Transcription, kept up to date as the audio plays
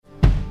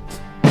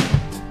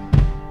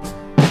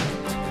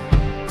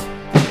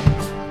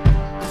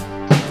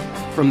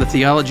From the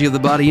Theology of the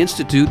Body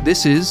Institute,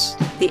 this is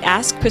the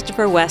Ask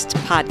Christopher West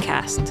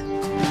podcast.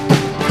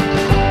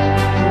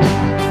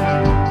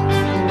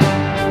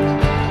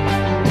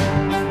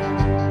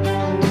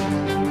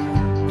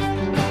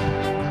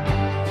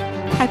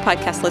 Hi,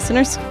 podcast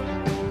listeners.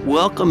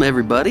 Welcome,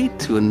 everybody,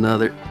 to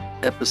another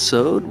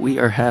episode. We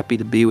are happy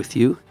to be with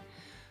you.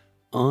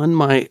 On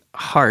my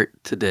heart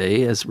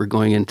today, as we're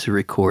going into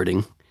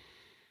recording,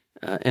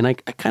 and I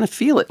kind of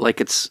feel it,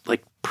 like it's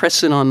like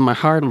pressing on my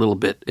heart a little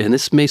bit. And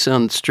this may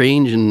sound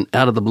strange and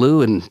out of the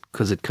blue, and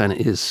because it kind of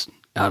is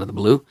out of the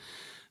blue,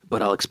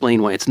 but I'll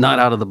explain why it's not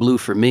out of the blue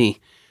for me.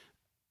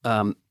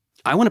 I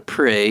want to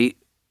pray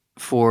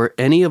for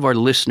any of our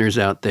listeners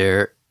out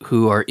there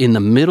who are in the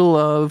middle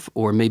of,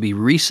 or maybe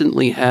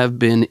recently have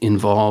been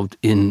involved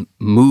in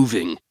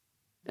moving,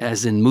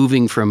 as in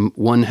moving from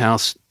one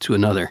house to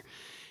another.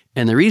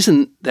 And the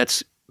reason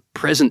that's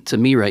present to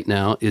me right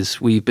now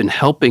is we've been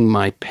helping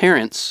my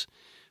parents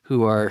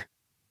who are,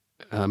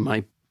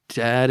 my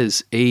dad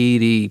is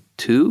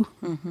 82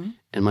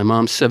 and my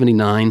mom's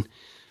 79.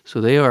 So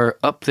they are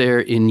up there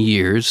in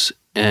years,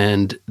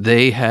 and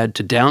they had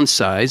to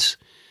downsize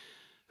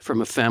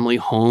from a family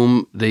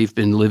home they've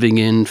been living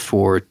in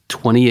for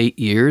 28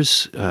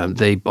 years.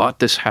 They bought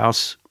this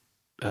house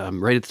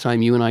right at the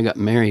time you and I got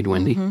married,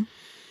 Wendy.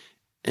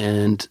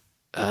 And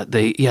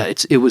they were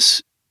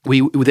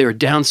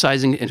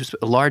downsizing into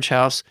a large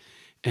house,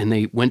 and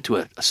they went to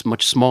a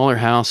much smaller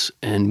house,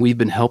 and we've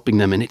been helping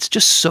them. And it's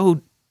just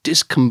so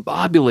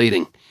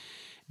discombobulating.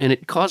 And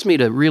it caused me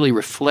to really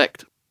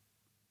reflect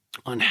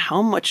on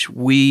how much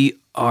we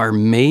are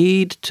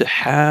made to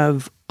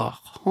have a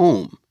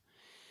home.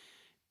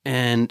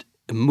 And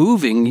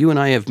moving, you and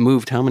I have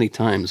moved how many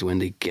times,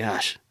 Wendy?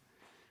 Gosh,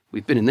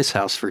 we've been in this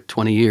house for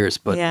 20 years,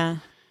 but yeah.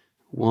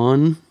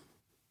 1,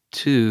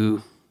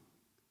 2,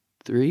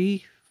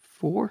 3,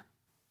 4.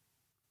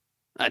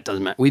 It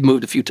doesn't matter. We've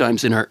moved a few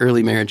times in our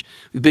early marriage.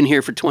 We've been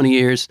here for 20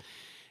 years,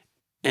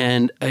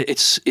 and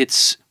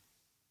it's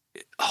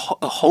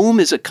a home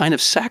is a kind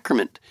of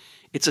sacrament.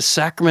 It's a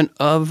sacrament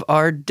of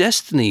our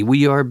destiny.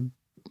 We are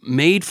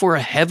made for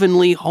a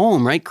heavenly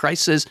home, right?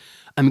 Christ says,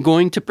 I'm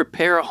going to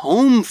prepare a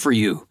home for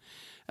you.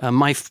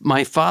 My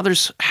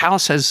Father's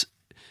house has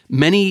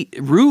many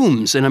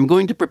rooms, and I'm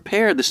going to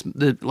prepare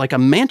like a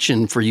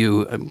mansion for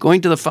you. I'm going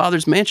to the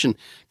Father's mansion,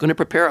 going to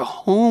prepare a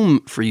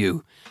home for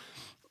you.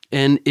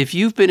 And if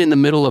you've been in the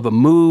middle of a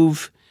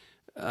move,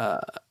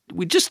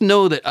 we just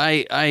know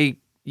that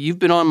you've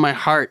been on my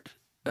heart,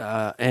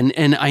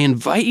 and I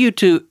invite you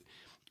to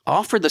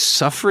offer the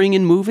suffering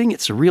in moving.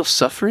 It's a real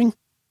suffering.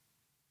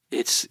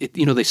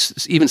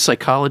 Even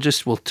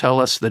psychologists will tell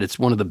us that it's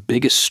one of the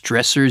biggest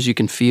stressors you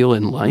can feel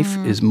in life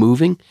is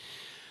moving.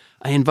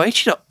 I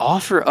invite you to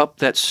offer up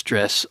that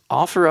stress,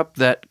 offer up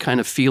that kind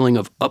of feeling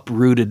of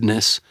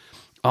uprootedness,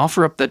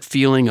 offer up that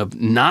feeling of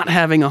not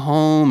having a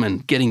home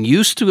and getting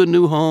used to a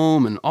new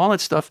home and all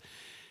that stuff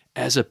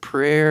as a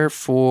prayer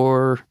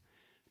for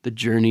the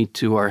journey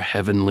to our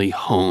heavenly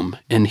home.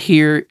 And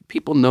here,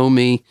 people know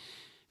me.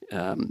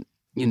 You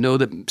know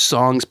that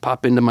songs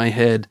pop into my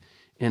head,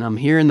 and I'm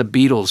hearing the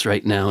Beatles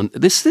right now. And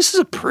this is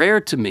a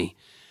prayer to me.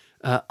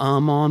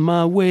 I'm on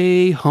my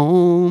way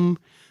home.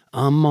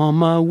 I'm on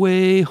my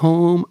way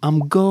home.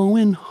 I'm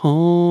going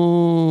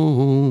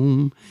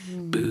home.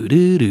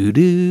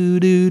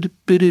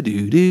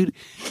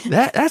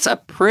 That's a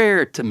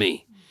prayer to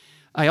me.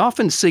 I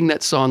often sing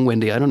that song,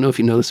 Wendy. I don't know if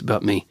you know this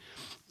about me,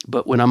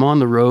 but when I'm on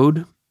the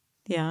road,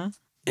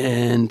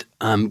 and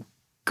I'm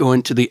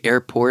going to the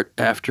airport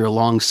after a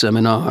long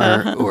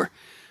seminar, or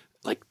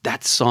like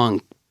that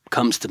song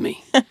comes to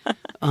me.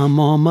 I'm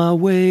on my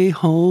way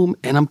home,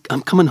 and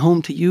I'm coming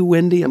home to you,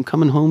 Wendy. I'm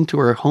coming home to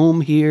our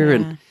home here,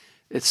 and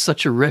it's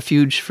such a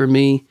refuge for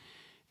me,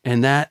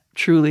 and that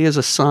truly is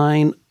a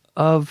sign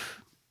of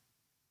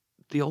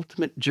the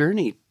ultimate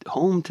journey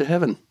home to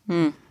heaven.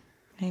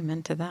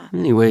 Amen to that.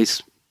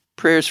 Anyways,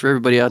 prayers for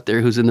everybody out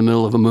there who's in the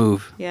middle of a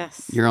move.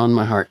 Yes. You're on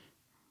my heart.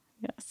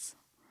 Yes.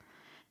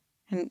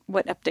 And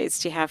what updates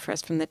do you have for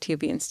us from the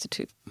TUB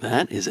Institute?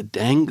 That is a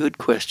dang good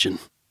question.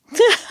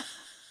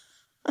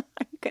 I'm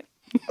good.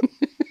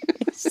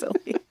 You're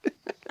silly.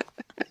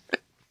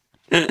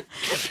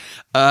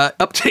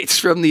 Updates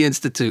from the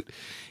Institute.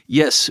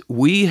 Yes,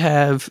 we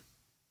have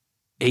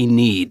a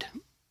need,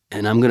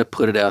 and I'm going to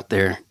put it out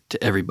there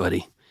to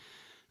everybody.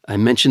 I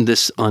mentioned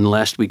this on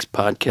last week's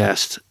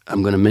podcast.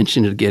 I'm going to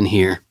mention it again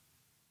here.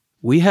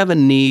 We have a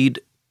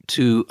need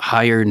to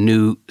hire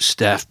new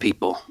staff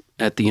people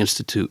at the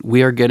Institute.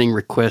 We are getting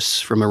requests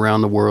from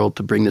around the world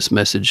to bring this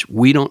message.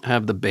 We don't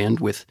have the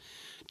bandwidth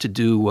to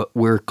do what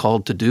we're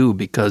called to do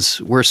because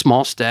we're a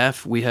small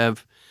staff. We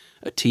have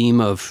a team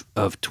of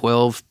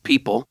 12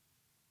 people,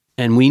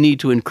 and we need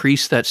to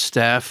increase that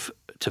staff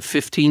to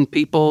 15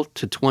 people,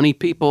 to 20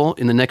 people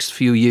in the next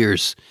few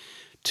years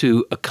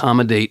to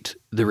accommodate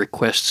the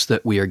requests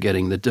that we are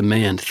getting, the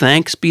demand.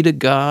 Thanks be to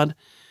God,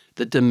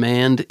 the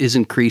demand is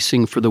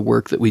increasing for the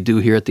work that we do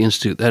here at the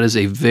Institute. That is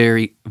a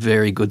very,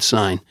 very good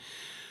sign.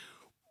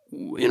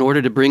 in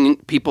order to bring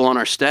people on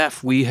our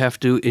staff, we have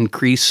to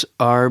increase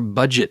our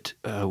budget.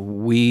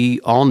 We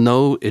all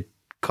know it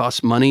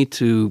costs money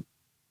to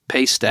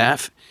pay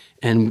staff,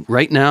 and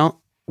right now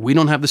we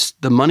don't have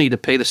the money to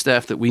pay the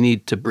staff that we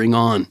need to bring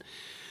on.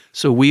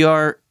 So we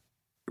are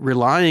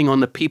relying on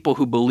the people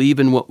who believe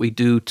in what we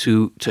do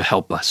to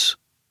help us.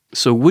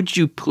 So would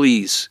you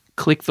please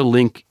click the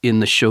link in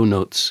the show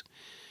notes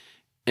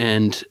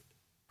and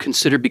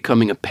consider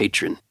becoming a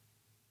patron.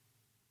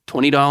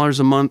 $20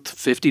 a month,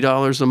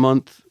 $50 a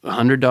month,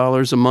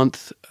 $100 a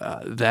month,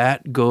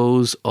 that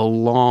goes a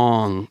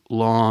long,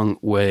 long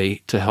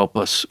way to help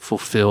us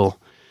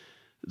fulfill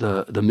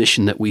the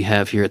mission that we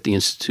have here at the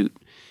Institute.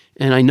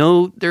 And I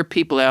know there are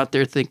people out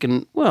there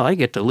thinking, well, I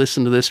get to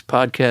listen to this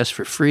podcast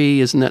for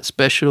free. Isn't that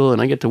special?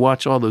 And I get to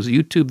watch all those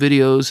YouTube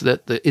videos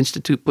that the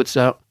Institute puts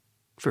out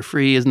for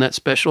free. Isn't that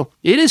special?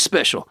 It is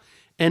special.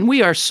 And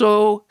we are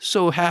so,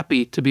 so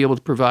happy to be able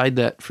to provide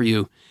that for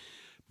you.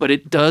 But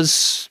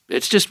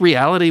it's just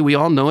reality. We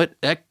all know it.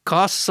 That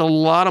costs a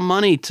lot of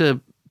money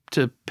to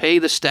pay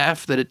the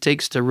staff that it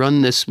takes to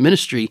run this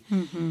ministry.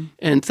 Mm-hmm.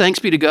 And thanks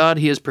be to God,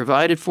 He has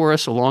provided for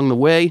us along the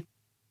way.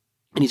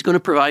 And He's going to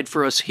provide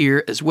for us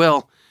here as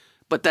well.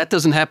 But that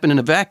doesn't happen in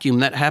a vacuum.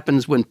 That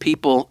happens when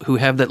people who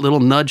have that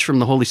little nudge from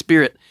the Holy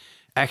Spirit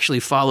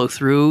actually follow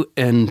through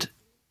and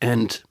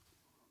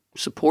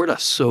support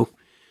us. So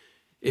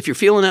if you're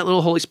feeling that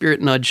little Holy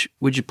Spirit nudge,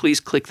 would you please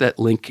click that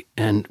link,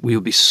 and we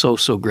will be so,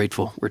 so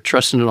grateful. We're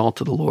trusting it all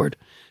to the Lord.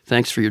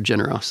 Thanks for your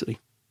generosity.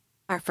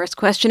 Our first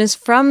question is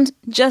from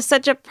just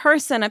such a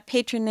person, a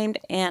patron named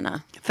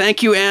Anna.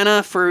 Thank you,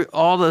 Anna, for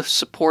all the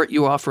support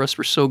you offer us.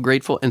 We're so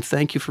grateful, and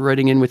thank you for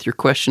writing in with your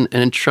question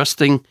and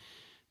entrusting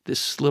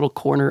this little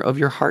corner of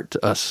your heart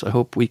to us. I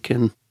hope we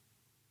can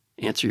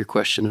answer your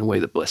question in a way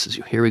that blesses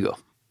you. Here we go.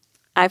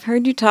 I've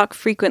heard you talk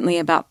frequently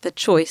about the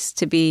choice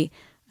to be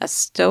a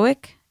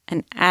Stoic,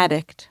 an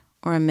addict,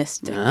 or a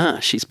mystic.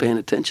 She's paying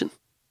attention.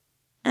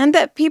 And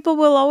that people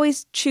will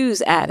always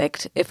choose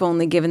addict if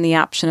only given the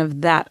option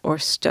of that or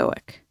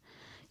Stoic.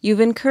 You've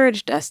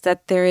encouraged us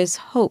that there is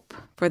hope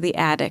for the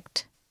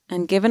addict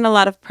and given a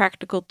lot of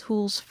practical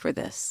tools for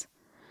this.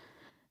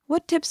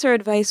 What tips or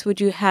advice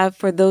would you have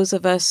for those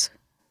of us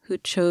who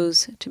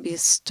chose to be a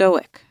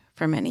Stoic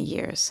for many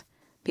years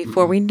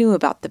before we knew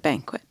about the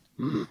banquet?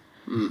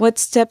 What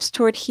steps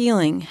toward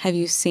healing have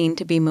you seen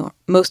to be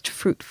most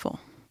fruitful?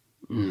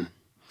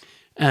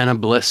 Anna,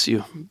 bless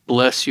you.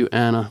 Bless you,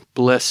 Anna.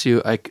 Bless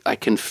you. I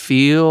can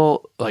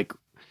feel like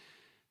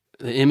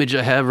the image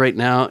I have right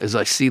now is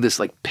I see this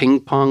like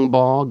ping pong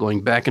ball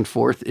going back and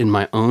forth in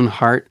my own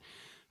heart.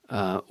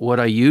 What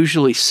I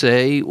usually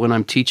say when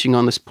I'm teaching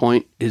on this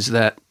point is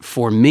that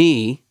for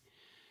me,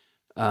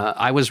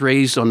 I was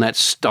raised on that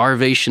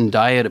starvation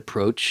diet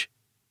approach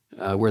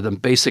where the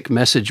basic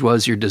message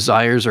was your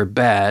desires are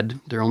bad.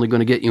 They're only going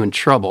to get you in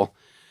trouble.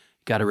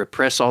 Got to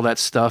repress all that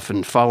stuff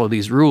and follow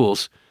these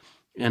rules.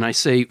 And I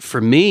say,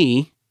 for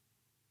me,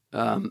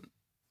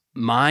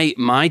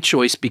 my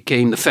choice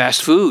became the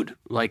fast food.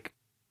 Like,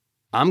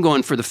 I'm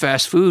going for the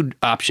fast food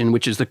option,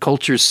 which is the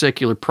culture's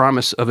secular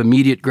promise of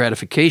immediate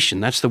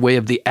gratification. That's the way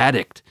of the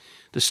addict.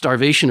 The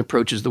starvation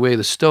approach is the way of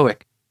the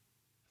Stoic.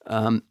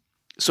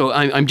 So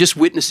I'm just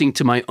witnessing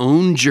to my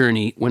own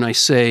journey when I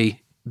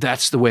say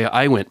that's the way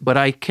I went. But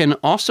I can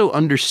also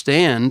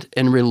understand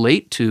and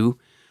relate to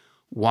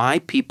why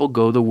people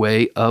go the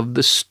way of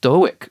the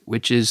Stoic,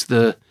 which is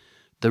the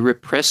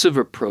repressive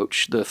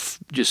approach,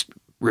 just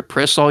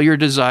repress all your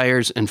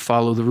desires and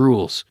follow the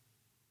rules.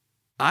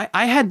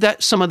 I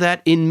had some of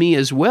that in me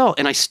as well,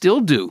 and I still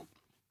do.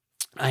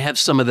 I have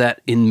some of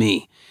that in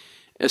me,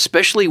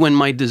 especially when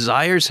my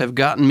desires have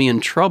gotten me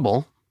in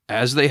trouble,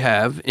 as they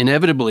have.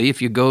 Inevitably,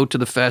 if you go to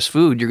the fast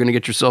food, you're going to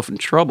get yourself in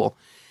trouble.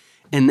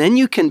 And then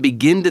you can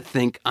begin to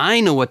think,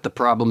 I know what the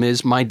problem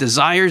is. My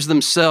desires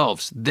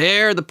themselves,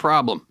 they're the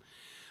problem.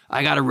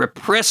 I got to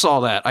repress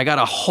all that. I got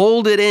to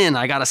hold it in.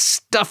 I got to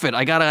stuff it.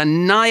 I got to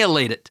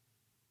annihilate it.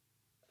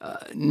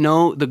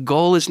 No, the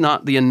goal is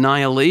not the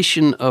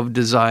annihilation of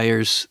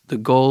desires. The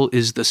goal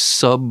is the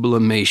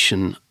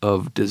sublimation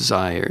of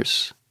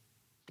desires.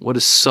 What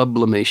does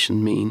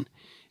sublimation mean?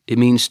 It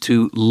means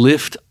to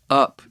lift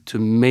up, to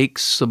make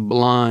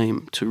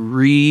sublime, to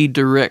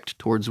redirect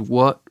towards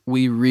what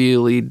we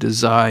really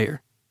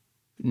desire.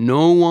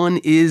 No one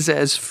is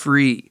as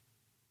free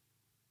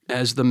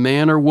as the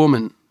man or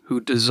woman who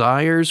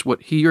desires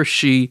what he or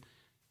she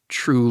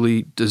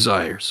truly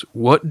desires.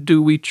 What do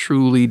we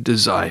truly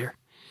desire?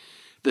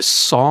 The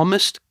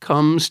psalmist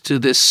comes to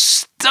this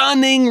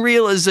stunning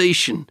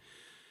realization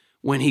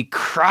when he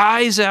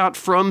cries out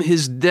from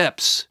his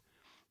depths,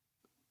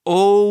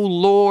 "O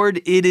Lord,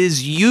 it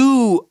is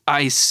you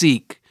I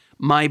seek.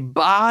 My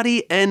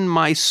body and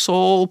my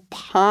soul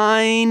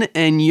pine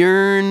and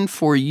yearn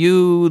for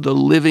you, the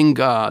living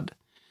God."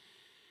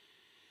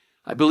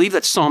 I believe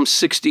that's Psalm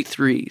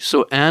 63.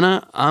 So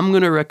Anna, I'm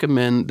going to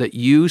recommend that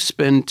you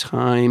spend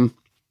time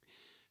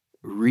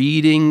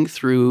reading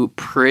through,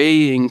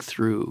 praying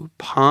through,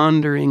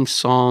 pondering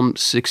Psalm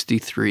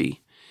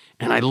 63.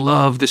 And I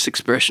love this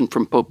expression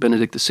from Pope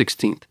Benedict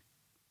XVI.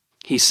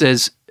 He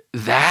says,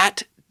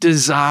 that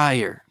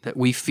desire that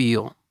we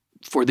feel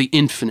for the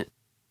infinite,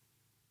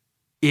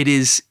 it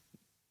is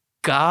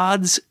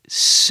God's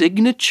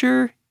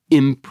signature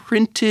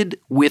imprinted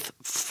with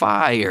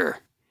fire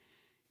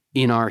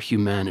in our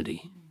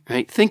humanity,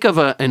 right? Think of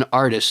an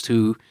artist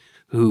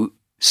who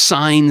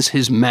signs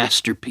his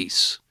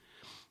masterpiece.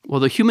 Well,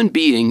 the human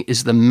being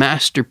is the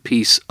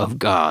masterpiece of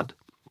God.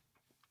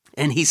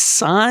 And he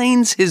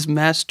signs his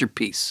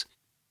masterpiece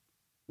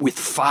with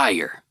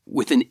fire,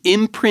 with an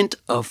imprint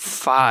of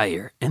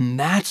fire. And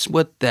that's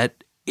what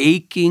that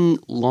aching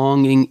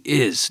longing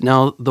is.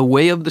 Now, the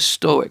way of the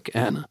Stoic,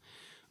 Anna,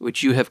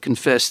 which you have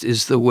confessed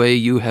is the way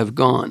you have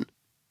gone.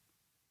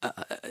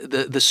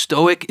 The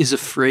Stoic is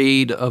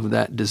afraid of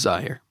that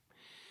desire.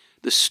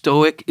 The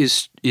Stoic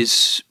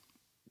is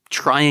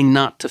trying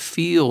not to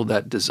feel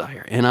that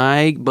desire.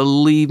 And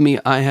believe me,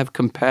 I have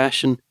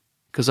compassion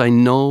because I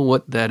know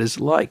what that is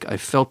like. I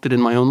felt it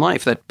in my own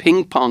life. That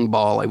ping pong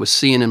ball I was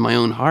seeing in my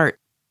own heart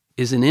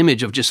is an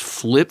image of just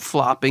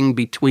flip-flopping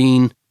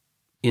between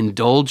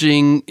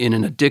indulging in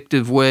an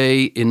addictive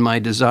way in my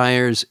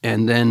desires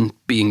and then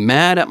being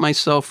mad at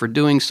myself for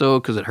doing so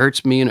because it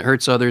hurts me and it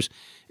hurts others,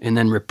 and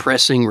then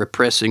repressing.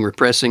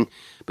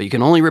 But you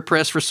can only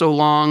repress for so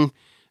long.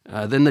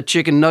 Then the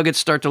chicken nuggets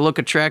start to look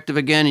attractive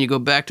again, and you go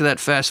back to that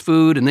fast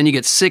food, and then you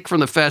get sick from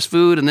the fast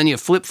food, and then you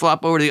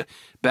flip-flop over to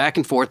back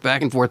and forth.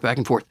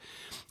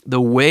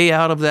 The way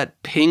out of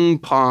that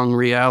ping-pong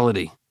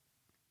reality,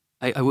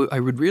 I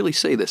would really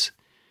say this.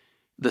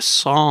 The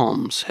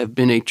Psalms have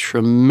been a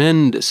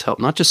tremendous help,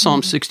 not just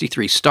Psalm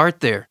 63.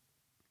 Start there,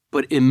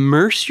 but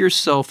immerse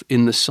yourself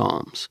in the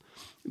Psalms.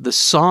 The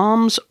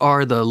Psalms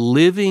are the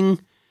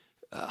living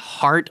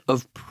heart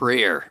of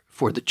prayer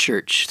for the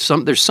church.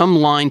 There's some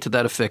line to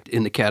that effect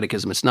in the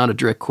Catechism. It's not a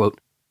direct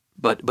quote,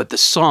 but the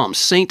Psalms,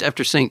 saint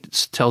after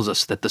saint tells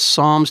us that the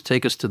Psalms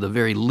take us to the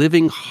very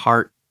living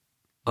heart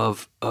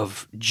of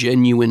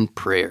genuine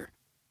prayer.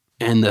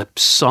 And the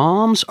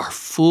Psalms are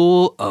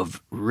full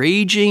of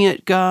raging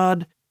at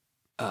God,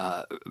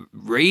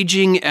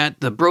 raging at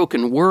the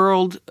broken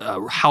world.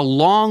 How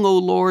long, O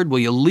Lord, will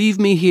you leave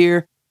me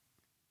here?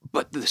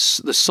 But the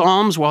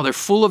Psalms, while they're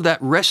full of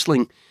that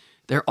wrestling,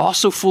 they're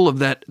also full of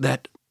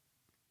that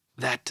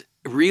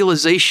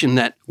realization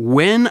that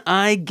when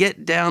I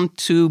get down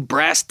to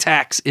brass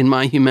tacks in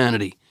my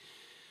humanity,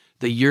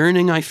 the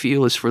yearning I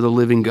feel is for the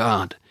living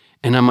God.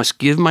 And I must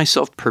give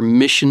myself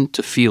permission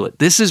to feel it.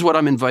 This is what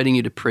I'm inviting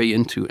you to pray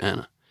into,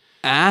 Anna.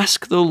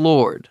 Ask the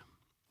Lord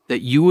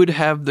that you would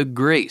have the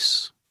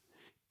grace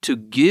to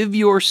give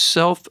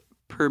yourself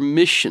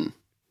permission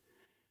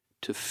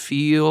to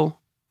feel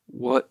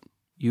what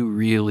you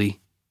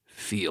really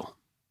feel.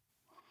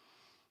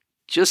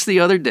 Just the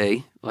other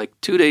day,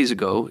 like 2 days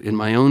ago, in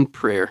my own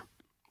prayer,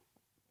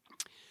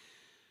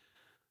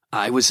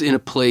 I was in a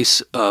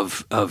place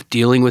of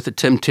dealing with a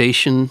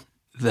temptation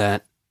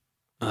that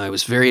I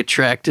was very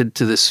attracted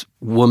to this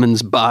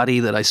woman's body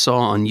that I saw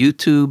on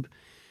YouTube,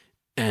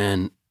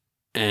 and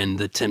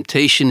the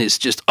temptation is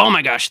just, oh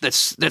my gosh,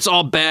 that's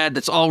all bad,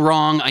 that's all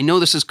wrong. I know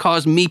this has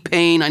caused me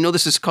pain. I know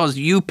this has caused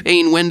you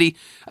pain, Wendy.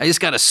 I just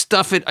got to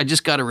stuff it. I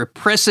just got to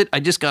repress it. I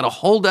just got to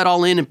hold that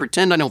all in and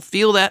pretend I don't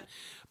feel that.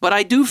 But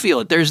I do feel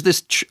it. There's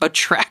this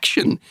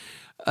attraction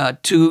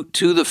to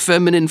the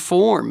feminine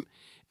form,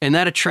 and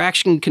that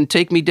attraction can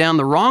take me down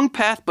the wrong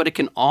path, but it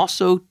can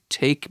also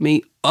take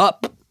me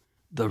up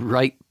the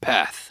right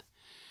path.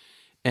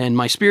 And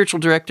my spiritual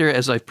director,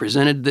 as I've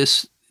presented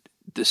this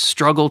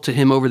struggle to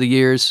him over the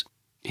years,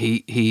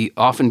 he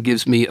often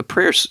gives me a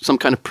prayer, some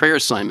kind of prayer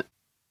assignment.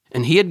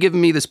 And he had given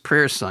me this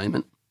prayer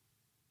assignment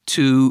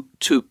to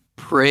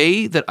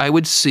pray that I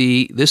would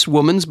see this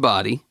woman's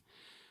body,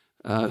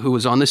 who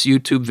was on this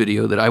YouTube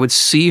video, that I would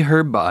see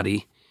her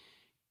body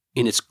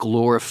in its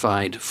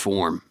glorified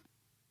form.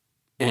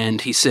 And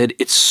he said,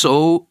 it's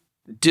so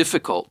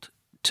difficult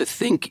to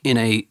think in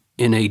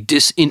a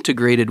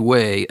disintegrated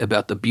way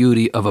about the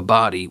beauty of a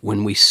body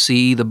when we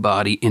see the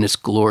body in its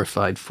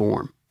glorified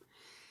form.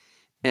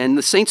 And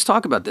the saints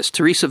talk about this.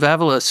 Teresa of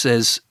Avila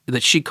says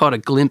that she caught a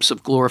glimpse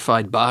of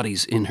glorified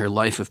bodies in her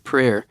life of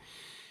prayer.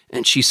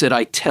 And she said,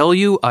 I tell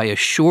you, I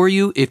assure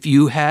you, if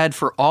you had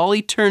for all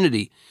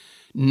eternity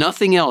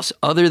nothing else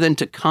other than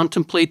to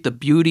contemplate the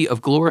beauty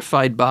of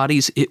glorified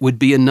bodies, it would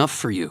be enough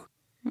for you.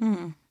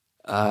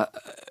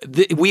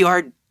 We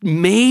are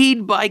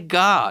made by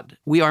God.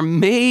 We are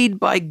made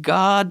by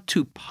God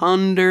to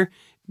ponder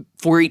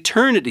for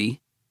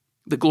eternity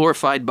the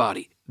glorified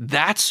body.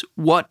 That's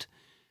what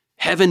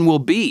heaven will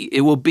be.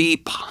 It will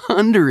be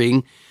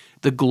pondering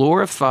the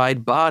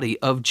glorified body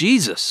of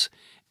Jesus.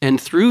 And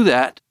through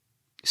that,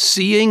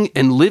 seeing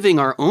and living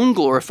our own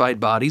glorified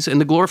bodies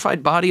and the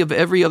glorified body of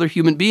every other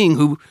human being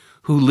who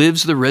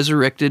lives the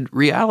resurrected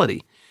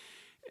reality.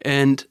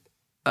 And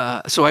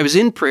so I was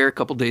in prayer a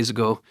couple days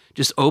ago,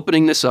 just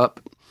opening this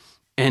up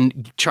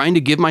and trying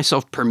to give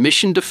myself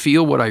permission to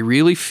feel what I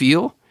really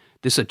feel,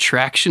 this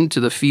attraction to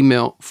the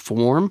female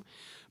form,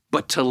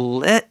 but to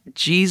let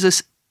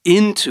Jesus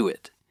into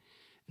it.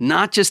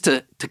 not just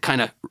to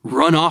kind of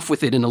run off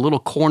with it in a little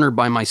corner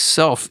by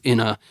myself in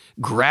a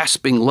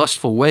grasping,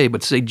 lustful way,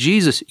 but to say,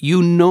 Jesus,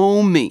 you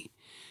know me.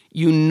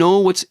 You know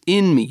what's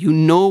in me. You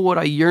know what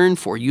I yearn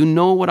for. You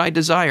know what I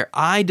desire.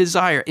 I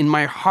desire in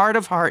my heart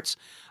of hearts.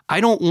 I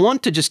don't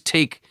want to just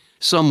take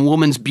some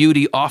woman's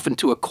beauty off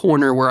into a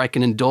corner where I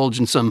can indulge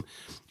in some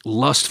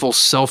lustful,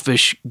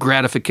 selfish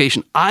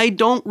gratification. I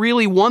don't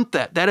really want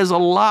that. That is a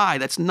lie.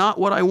 That's not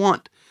what I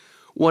want.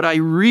 What I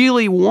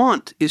really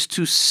want is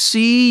to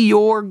see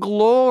your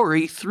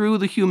glory through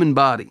the human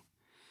body.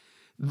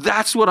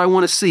 That's what I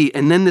want to see.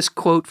 And then this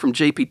quote from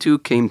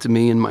JP2 came to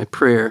me in my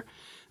prayer.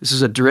 This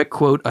is a direct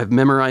quote. I've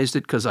memorized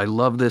it because I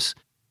love this.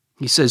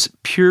 He says,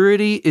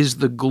 "Purity is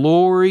the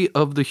glory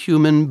of the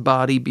human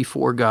body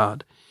before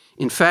God."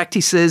 In fact,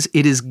 he says,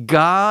 it is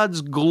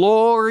God's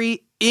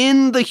glory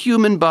in the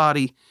human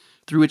body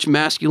through which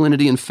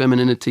masculinity and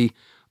femininity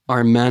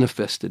are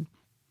manifested.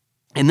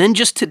 And then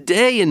just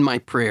today in my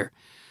prayer,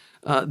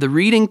 the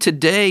reading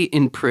today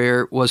in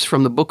prayer was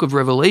from the book of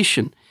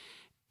Revelation.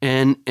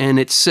 And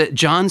it said,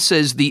 John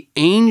says, "The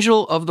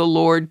angel of the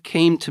Lord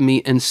came to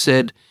me and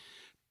said,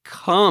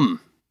 'Come,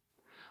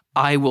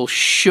 I will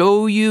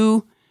show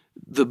you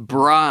the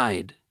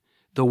bride,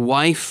 the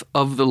wife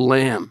of the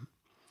Lamb.'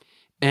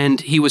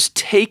 And he was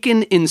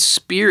taken in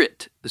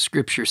spirit," the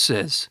scripture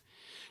says,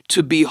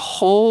 "to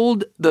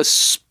behold the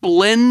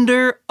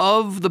splendor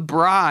of the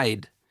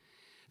bride,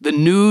 the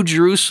new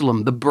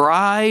Jerusalem, the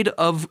bride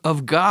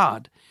of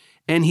God."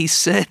 And he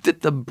said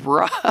that the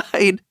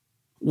bride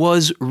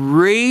was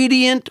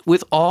radiant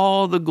with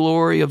all the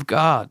glory of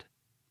God.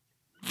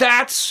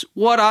 That's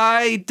what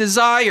I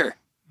desire.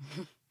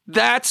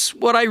 That's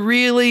what I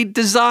really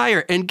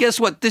desire. And guess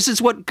what? This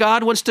is what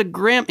God wants to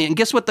grant me. And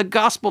guess what the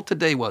gospel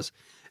today was?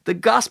 The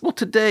gospel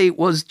today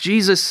was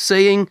Jesus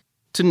saying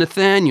to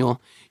Nathanael,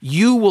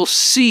 "You will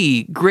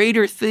see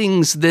greater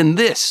things than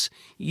this.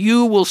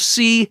 You will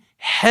see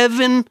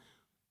heaven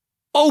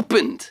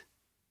opened."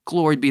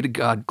 Glory be to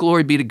God.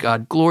 Glory be to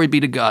God. Glory be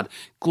to God.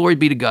 Glory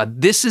be to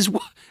God. This is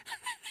what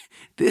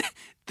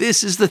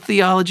this is the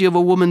theology of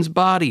a woman's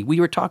body. We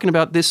were talking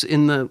about this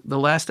in the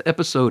last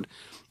episode,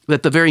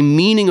 that the very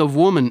meaning of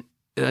woman,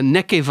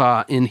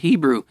 nekeva in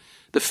Hebrew,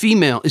 the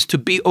female, is to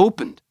be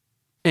opened.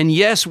 And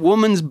yes,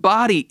 woman's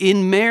body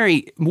in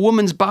Mary,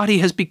 woman's body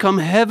has become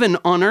heaven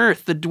on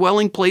earth, the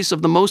dwelling place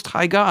of the Most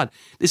High God.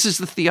 This is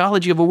the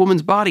theology of a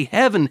woman's body.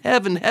 Heaven,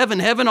 heaven, heaven,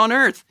 heaven on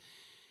earth.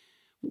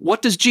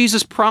 What does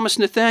Jesus promise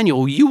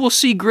Nathanael? You will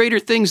see greater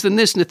things than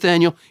this,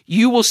 Nathanael.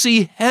 You will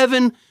see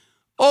heaven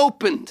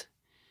opened.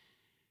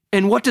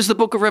 And what does the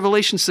book of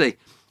Revelation say?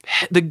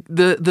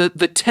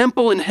 The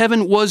temple in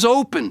heaven was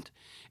opened.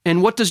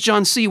 And what does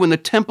John see when the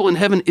temple in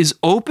heaven is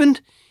opened?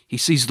 He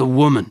sees the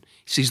woman.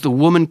 He sees the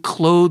woman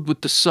clothed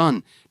with the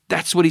sun.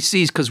 That's what he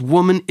sees, because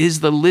woman is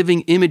the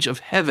living image of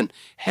heaven.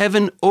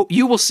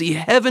 You will see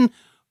heaven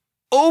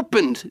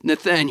opened,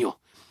 Nathanael.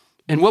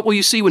 And what will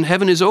you see when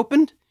heaven is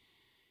opened?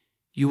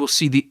 You will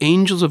see the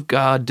angels of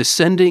God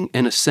descending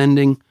and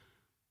ascending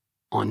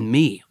on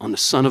me, on the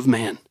Son of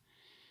Man.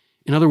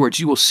 In other words,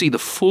 you will see the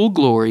full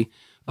glory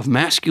of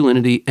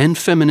masculinity and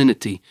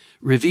femininity,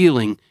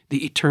 revealing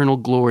the eternal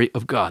glory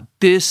of God.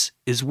 This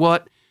is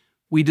what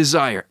we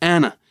desire.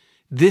 Anna,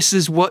 this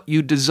is what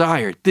you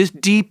desire. This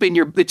deep in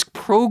it's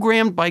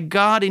programmed by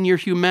God in your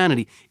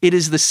humanity. It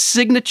is the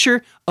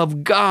signature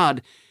of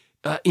God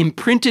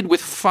imprinted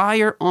with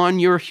fire on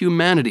your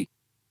humanity.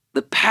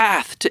 The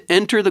path to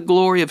enter the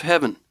glory of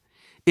heaven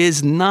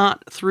is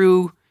not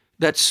through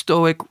that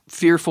stoic,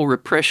 fearful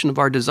repression of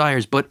our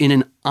desires, but in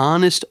an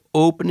honest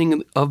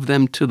opening of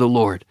them to the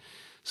Lord.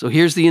 So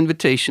here's the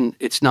invitation.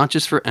 It's not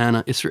just for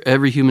Anna, it's for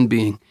every human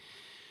being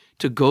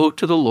to go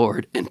to the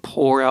Lord and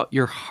pour out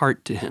your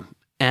heart to him.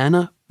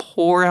 Anna,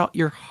 pour out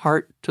your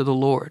heart to the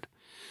Lord.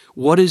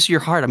 What is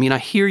your heart? I mean, I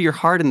hear your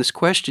heart in this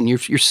question. You're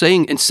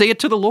saying, and say it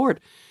to the Lord.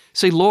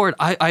 Say, Lord,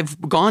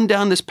 I've gone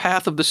down this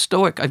path of the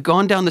Stoic. I've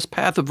gone down this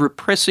path of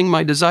repressing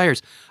my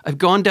desires. I've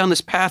gone down this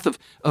path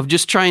of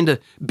just trying to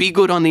be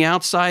good on the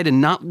outside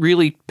and not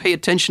really pay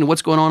attention to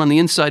what's going on the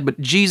inside.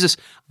 But Jesus,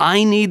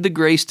 I need the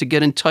grace to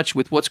get in touch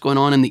with what's going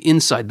on in the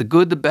inside, the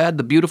good, the bad,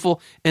 the beautiful,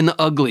 and the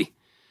ugly.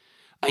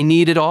 I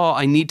need it all.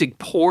 I need to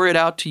pour it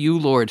out to you,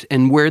 Lord.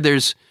 And where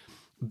there's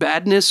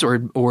badness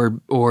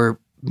or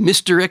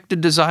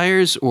misdirected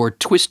desires or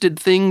twisted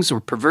things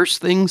or perverse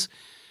things,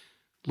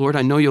 Lord,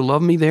 I know you'll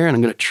love me there, and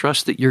I'm going to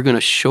trust that you're going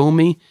to show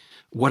me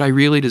what I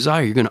really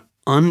desire. You're going to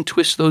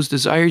untwist those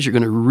desires. You're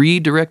going to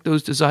redirect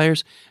those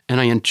desires,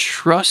 and I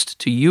entrust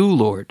to you,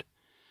 Lord,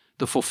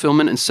 the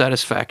fulfillment and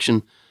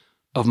satisfaction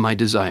of my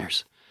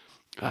desires.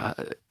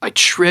 I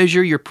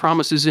treasure your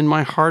promises in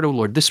my heart, O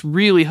Lord. This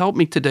really helped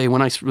me today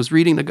when I was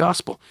reading the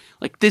gospel.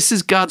 Like, this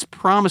is God's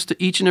promise to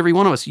each and every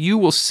one of us. You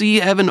will see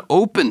heaven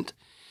opened,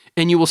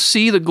 and you will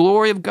see the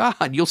glory of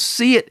God. You'll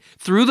see it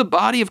through the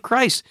body of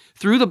Christ,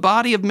 through the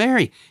body of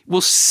Mary.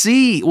 We'll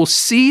see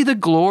the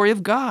glory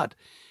of God.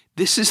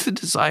 This is the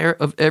desire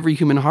of every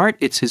human heart.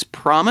 It's his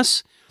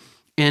promise.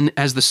 And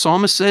as the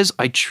psalmist says,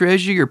 I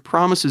treasure your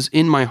promises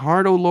in my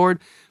heart, O Lord,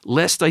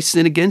 lest I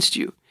sin against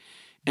you.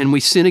 And we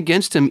sin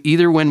against him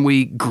either when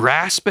we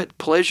grasp at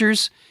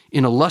pleasures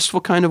in a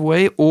lustful kind of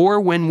way, or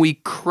when we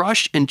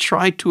crush and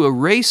try to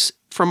erase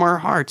from our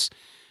hearts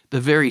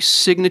the very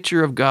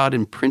signature of God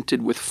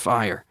imprinted with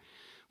fire.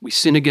 We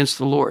sin against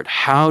the Lord.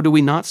 How do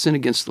we not sin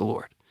against the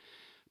Lord?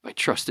 By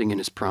trusting in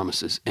his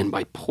promises and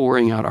by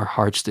pouring out our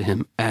hearts to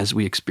him as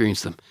we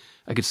experience them.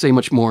 I could say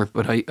much more,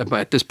 but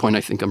at this point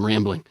I think I'm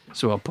rambling,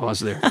 so I'll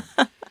pause there.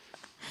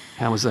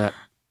 How was that?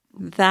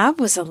 That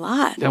was a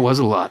lot. That was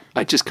a lot.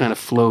 I just kind of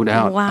flowed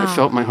out. Wow. I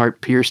felt my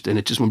heart pierced, and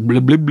it just went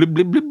blip, blip, blip,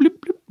 blip, blip,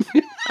 blip,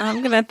 blip. I'm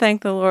going to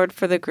thank the Lord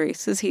for the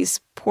graces he's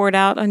poured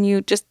out on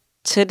you just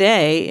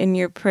today in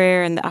your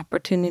prayer and the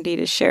opportunity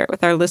to share it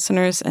with our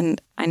listeners.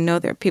 And I know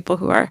there are people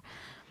who are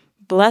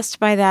blessed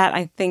by that.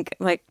 I think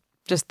like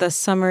just the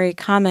summary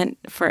comment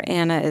for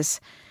Anna is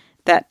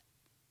that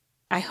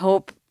I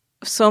hope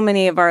so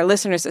many of our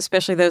listeners,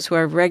 especially those who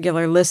are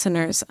regular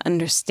listeners,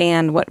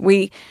 understand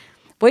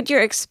what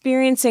you're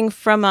experiencing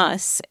from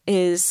us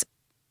is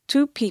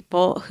two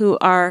people who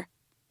are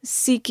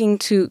seeking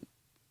to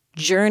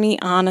journey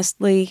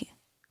honestly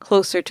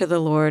closer to the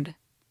Lord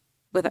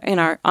in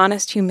our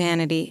honest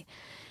humanity.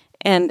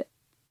 And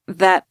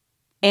that,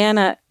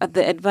 Anna,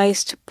 the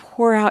advice to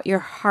pour out your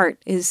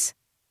heart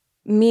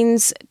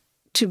means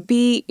to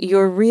be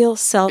your real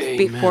self Amen.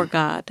 Before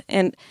God.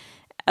 And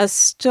a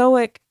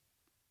Stoic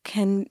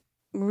can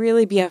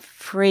really be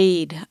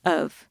afraid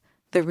of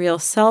the real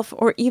self,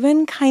 or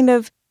even kind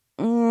of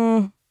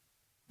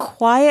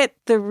quiet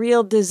the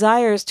real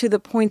desires to the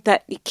point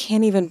that you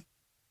can't even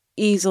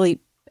easily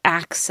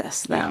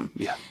access them.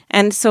 Yeah.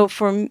 And so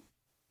for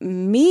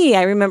me,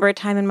 I remember a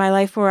time in my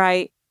life where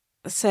I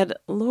said,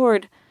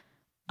 Lord,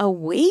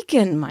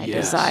 awaken my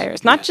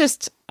desires. Not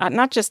just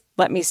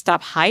let me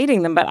stop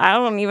hiding them, but I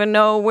don't even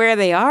know where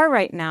they are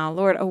right now.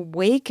 Lord,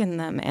 awaken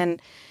them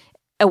and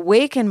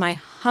awaken my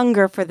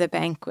hunger for the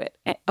banquet.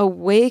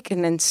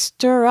 Awaken and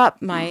stir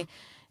up my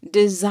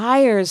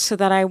desires so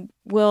that I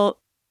will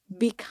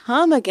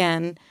become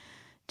again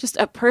just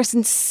a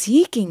person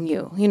seeking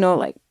you,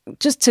 like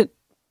just to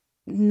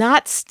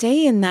not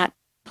stay in that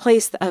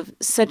place of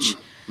such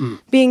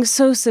being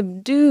so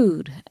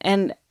subdued.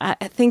 And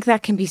I think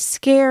that can be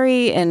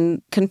scary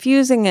and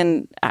confusing.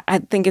 And I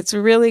think it's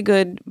really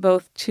good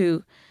both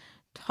to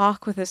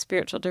talk with a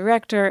spiritual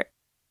director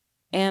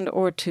and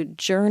or to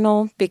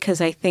journal,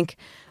 because I think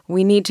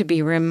we need to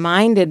be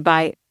reminded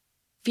by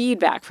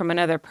feedback from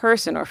another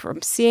person or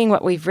from seeing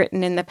what we've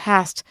written in the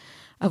past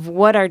of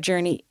what our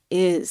journey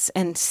is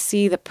and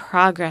see the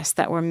progress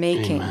that we're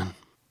making. Amen.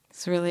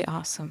 It's really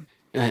awesome.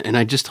 And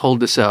I just hold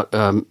this out.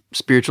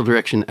 Spiritual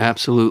direction,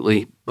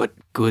 absolutely, but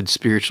good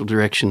spiritual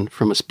direction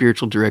from a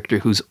spiritual director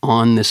who's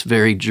on this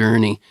very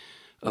journey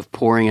of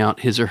pouring out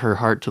his or her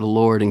heart to the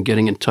Lord and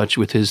getting in touch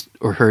with his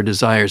or her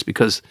desires.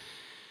 Because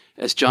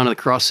as John of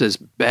the Cross says,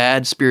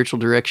 bad spiritual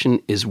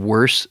direction is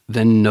worse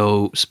than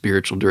no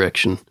spiritual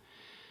direction.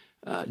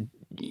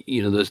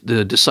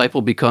 The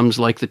disciple becomes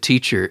like the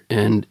teacher.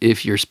 And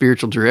if your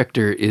spiritual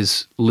director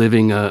is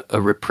living a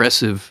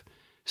repressive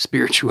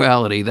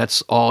spirituality,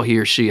 that's all he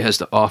or she has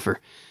to offer.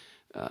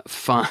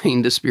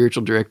 Find a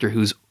spiritual director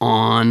who's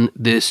on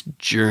this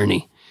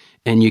journey.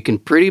 And you can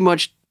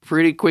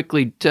pretty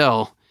quickly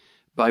tell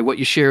by what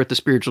you share with the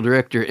spiritual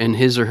director and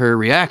his or her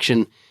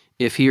reaction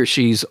if he or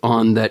she's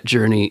on that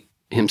journey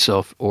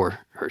himself or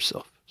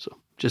herself. So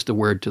just a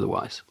word to the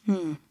wise.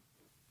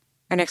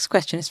 Our next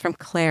question is from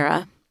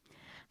Clara.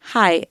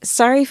 Hi,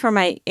 sorry for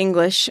my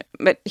English,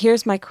 but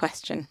here's my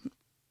question.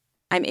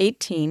 I'm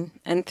 18,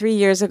 and 3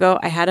 years ago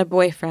I had a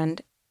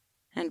boyfriend,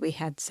 and we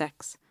had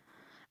sex.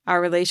 Our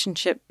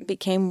relationship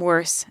became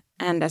worse,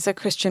 and as a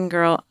Christian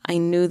girl, I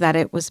knew that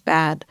it was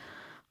bad.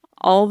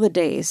 All the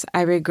days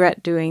I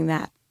regret doing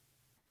that.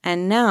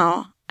 And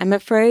now I'm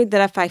afraid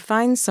that if I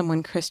find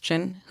someone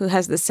Christian who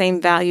has the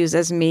same values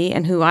as me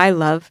and who I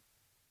love,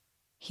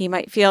 he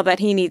might feel that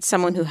he needs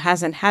someone who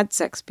hasn't had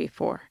sex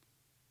before.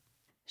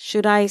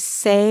 Should I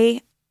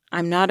say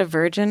I'm not a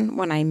virgin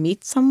when I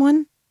meet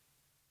someone?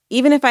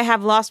 Even if I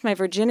have lost my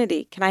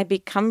virginity, can I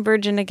become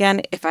virgin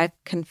again if I've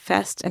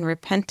confessed and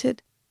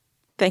repented?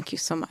 Thank you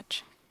so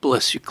much.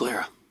 Bless you,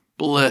 Clara.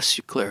 Bless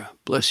you, Clara.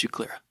 Bless you,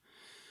 Clara.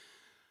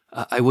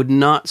 I would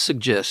not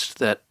suggest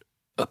that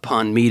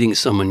upon meeting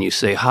someone you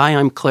say, "Hi,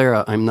 I'm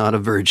Clara. I'm not a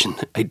virgin."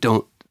 I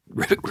don't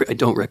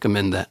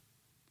recommend that.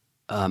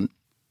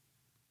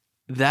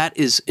 That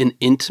is an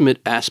intimate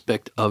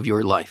aspect of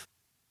your life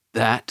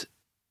that,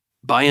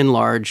 by and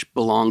large,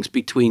 belongs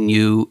between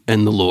you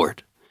and the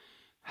Lord.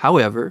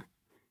 However,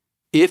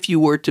 if you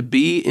were to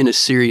be in a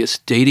serious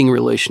dating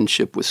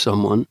relationship with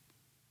someone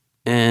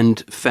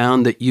and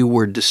found that you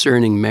were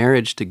discerning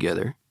marriage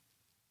together,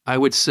 I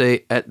would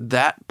say at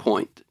that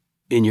point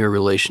in your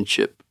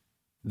relationship,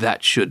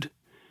 that should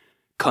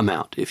come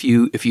out. If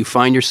you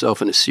find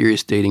yourself in a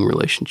serious dating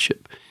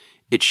relationship,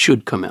 it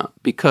should come out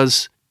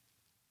because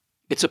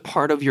it's a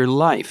part of your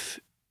life.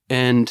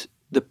 And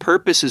the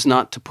purpose is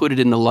not to put it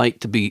in the light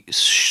to be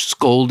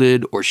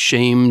scolded or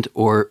shamed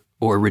or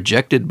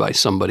rejected by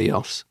somebody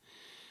else.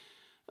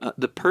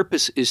 The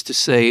purpose is to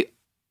say,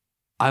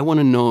 I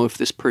want to know if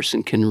this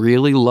person can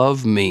really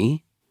love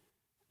me,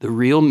 the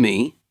real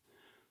me,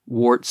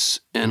 warts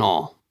and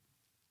all.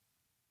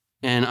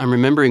 And I'm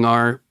remembering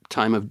our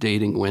time of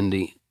dating,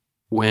 Wendy,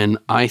 when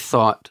I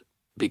thought,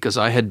 because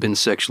I had been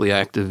sexually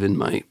active in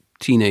my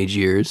teenage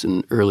years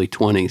and early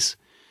 20s,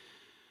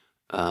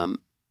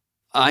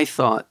 I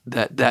thought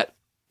that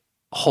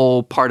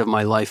whole part of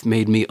my life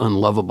made me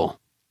unlovable.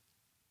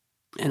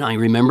 And I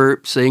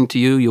remember saying to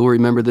you, you'll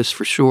remember this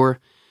for sure,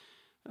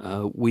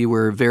 we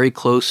were very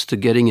close to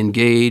getting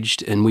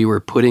engaged, and we were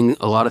putting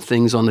a lot of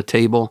things on the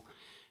table,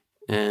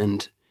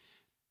 and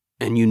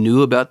you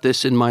knew about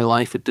this in my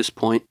life at this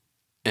point,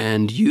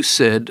 and you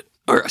said,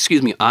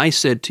 I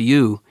said to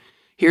you,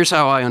 here's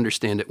how I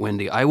understand it,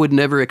 Wendy. I would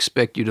never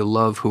expect you to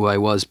love who I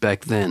was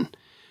back then,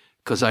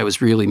 because I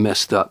was really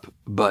messed up.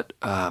 But,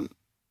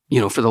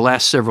 for the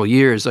last several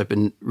years, I've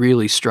been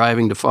really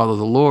striving to follow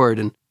the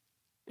Lord,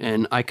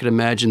 and I could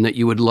imagine that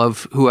you would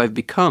love who I've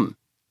become.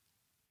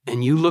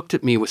 And you looked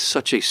at me with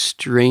such a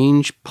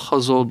strange,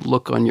 puzzled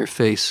look on your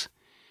face,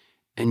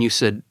 and you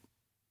said,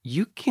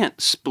 you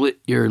can't split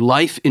your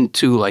life in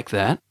two like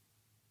that.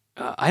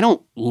 I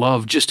don't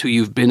love just who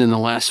you've been in the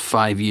last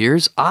 5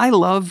 years. I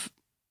love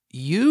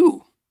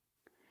you.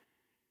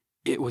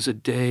 It was a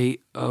day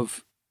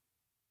of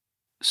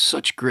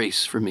such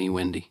grace for me,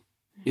 Wendy.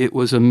 It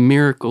was a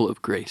miracle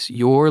of grace.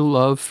 Your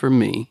love for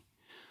me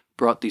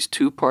brought these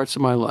two parts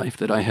of my life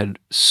that I had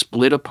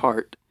split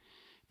apart.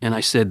 And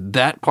I said,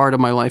 that part of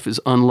my life is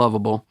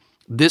unlovable.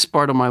 This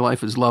part of my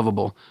life is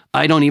lovable.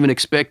 I don't even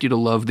expect you to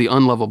love the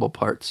unlovable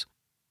parts.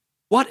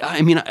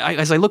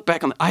 As I look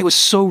back on it, I was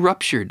so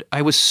ruptured.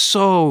 I was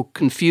so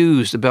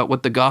confused about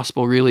what the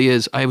gospel really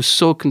is. I was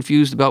so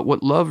confused about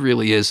what love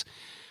really is.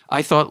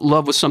 I thought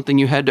love was something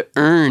you had to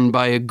earn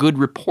by a good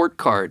report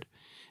card.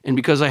 And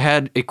because I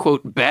had a,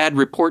 quote, bad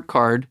report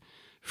card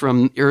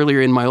from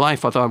earlier in my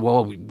life, I thought,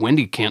 well,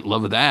 Wendy can't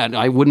love that.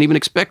 I wouldn't even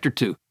expect her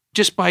to.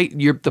 Just by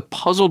the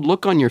puzzled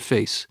look on your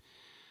face,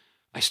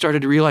 I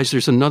started to realize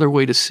there's another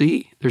way to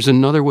see. There's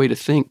another way to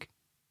think.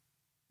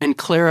 And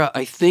Clara,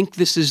 I think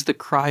this is the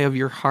cry of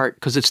your heart,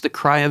 because it's the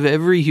cry of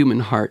every human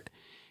heart.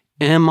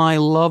 Am I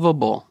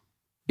lovable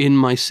in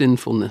my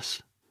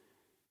sinfulness?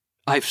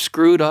 I've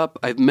screwed up.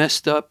 I've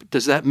messed up.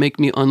 Does that make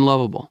me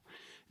unlovable?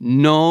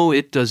 No,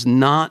 it does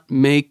not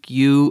make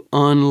you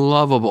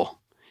unlovable.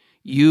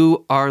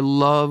 You are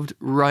loved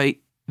right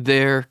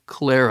there,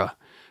 Clara,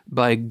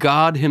 by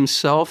God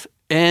himself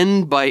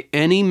and by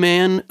any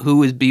man who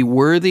would be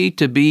worthy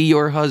to be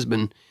your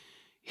husband.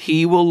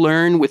 He will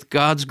learn with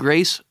God's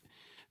grace,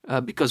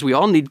 because we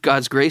all need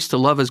God's grace to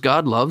love as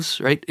God loves,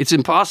 right? It's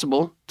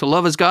impossible to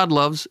love as God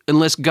loves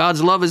unless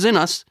God's love is in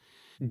us.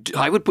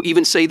 I would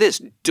even say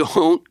this,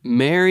 don't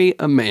marry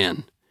a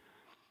man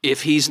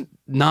if he's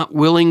not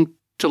willing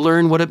to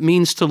learn what it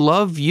means to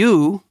love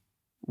you,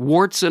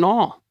 warts and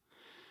all.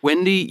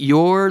 Wendy,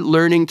 your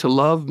learning to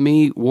love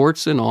me,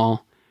 warts and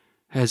all,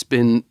 has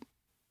been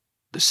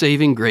the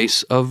saving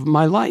grace of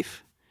my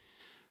life.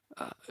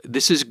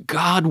 This is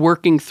God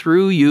working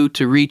through you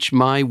to reach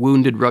my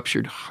wounded,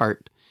 ruptured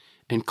heart.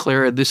 And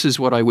Clara, this is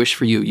what I wish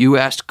for you. You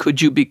asked,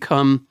 could you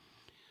become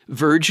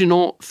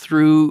virginal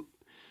through,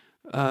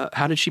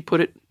 how did she put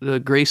it? The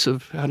grace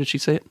of, how did she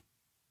say it?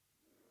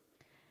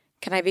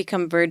 Can I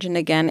become virgin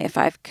again if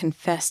I've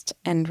confessed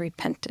and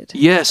repented?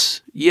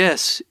 Yes,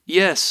 yes,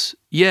 yes,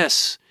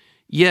 yes,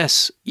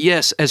 yes,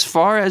 yes. As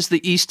far as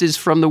the east is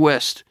from the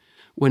west,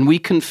 when we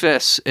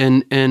confess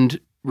and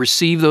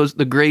receive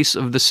the grace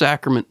of the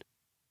sacrament,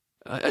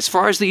 as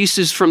far as the east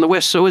is from the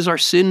west, so is our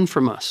sin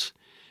from us.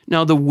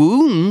 Now, the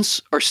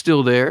wounds are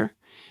still there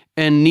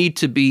and need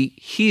to be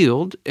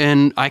healed.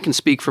 And I can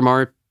speak from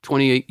our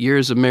 28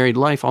 years of married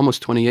life,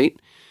 almost 28.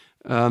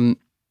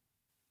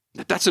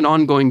 That's an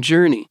ongoing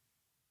journey.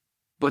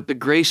 But the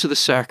grace of the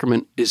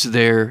sacrament is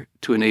there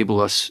to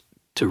enable us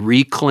to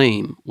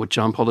reclaim what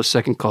John Paul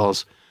II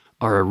calls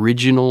our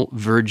original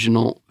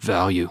virginal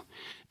value.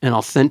 And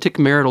authentic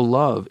marital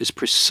love is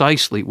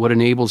precisely what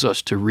enables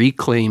us to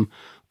reclaim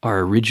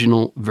our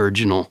original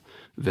virginal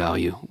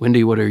value.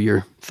 Wendy, what are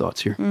your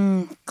thoughts here?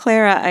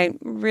 Clara, I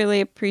really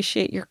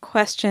appreciate your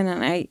question.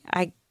 And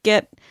I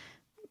get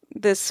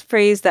this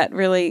phrase that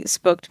really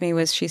spoke to me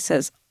was, she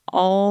says,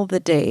 all the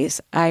days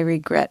I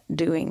regret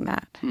doing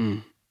that.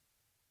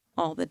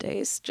 All the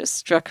days just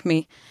struck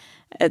me.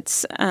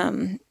 It's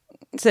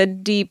a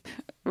deep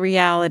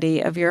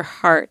reality of your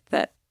heart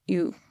that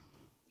you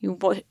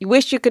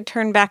wish you could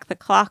turn back the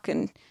clock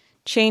and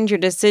change your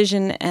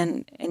decision,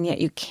 and yet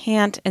you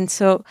can't. And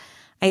so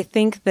I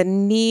think the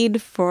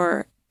need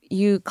for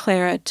you,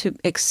 Clara, to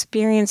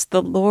experience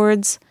the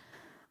Lord's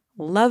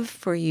love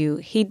for you.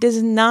 He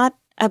does not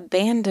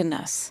abandon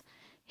us.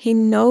 He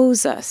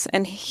knows us,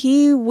 and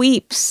he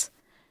weeps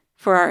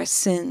for our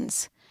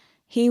sins.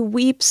 He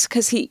weeps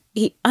because he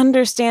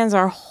understands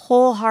our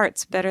whole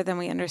hearts better than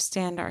we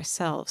understand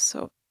ourselves.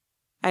 So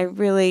I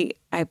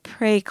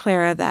pray,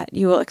 Clara, that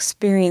you will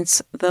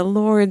experience the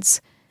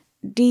Lord's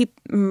deep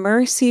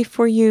mercy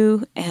for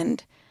you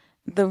and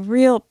the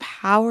real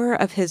power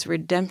of his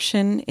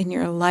redemption in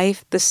your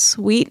life, the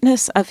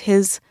sweetness of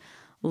his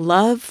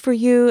love for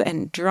you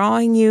and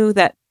drawing you,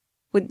 that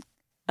would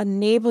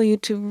enable you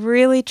to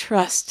really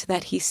trust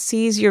that he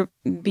sees your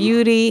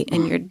beauty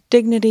and your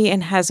dignity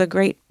and has a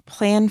great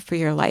plan for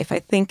your life. I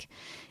think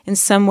in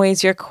some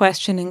ways your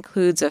question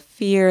includes a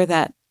fear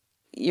that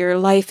your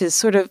life is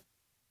sort of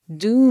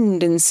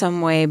doomed in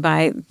some way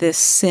by this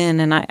sin.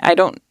 And I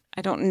don't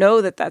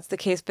know that that's the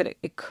case, but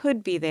it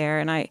could be there.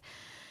 And I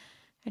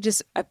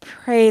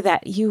pray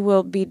that you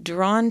will be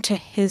drawn to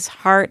his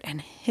heart and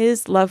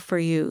his love for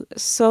you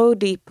so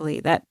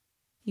deeply that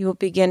you will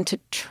begin to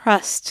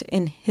trust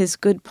in his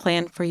good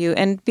plan for you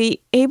and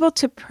be able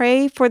to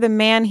pray for the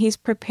man he's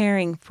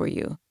preparing for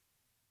you.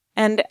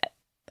 And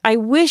I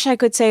wish I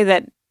could say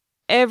that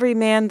every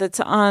man that's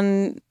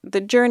on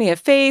the journey of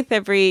faith,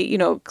 every,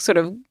 sort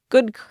of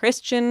good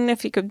Christian,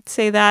 if you could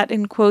say that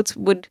in quotes,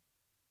 would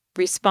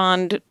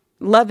respond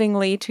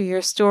lovingly to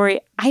your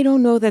story. I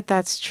don't know that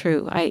that's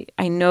true.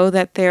 I know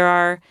that there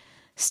are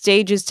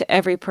stages to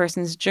every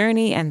person's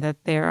journey and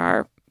that there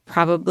are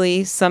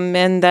probably some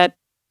men that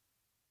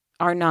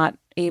are not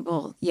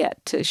able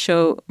yet to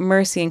show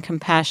mercy and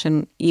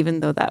compassion, even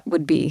though that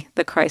would be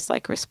the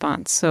Christ-like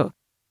response. So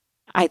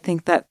I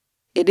think that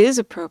it is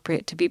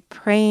appropriate to be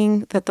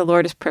praying that the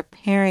Lord is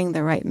preparing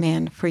the right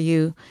man for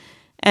you.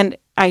 And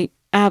I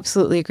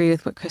absolutely agree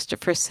with what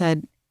Christopher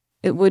said.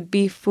 It would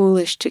be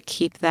foolish to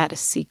keep that a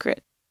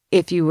secret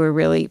if you were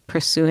really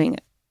pursuing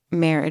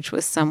marriage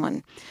with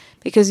someone,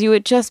 because you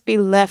would just be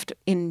left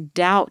in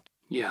doubt.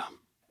 Yeah.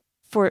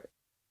 For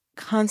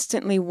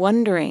constantly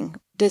wondering,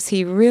 does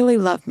he really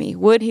love me?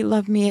 Would he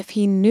love me if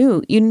he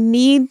knew? You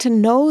need to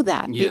know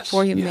that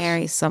before you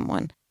marry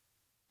someone.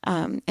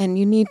 And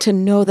you need to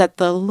know that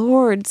the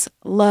Lord's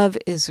love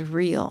is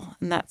real.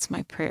 And that's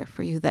my prayer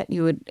for you, that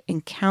you would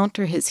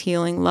encounter his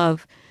healing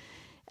love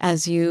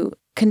as you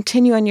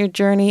continue on your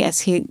journey,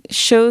 as he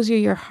shows you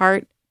your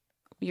heart,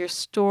 your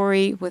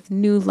story with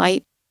new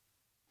light,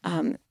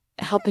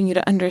 helping you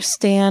to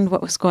understand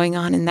what was going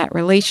on in that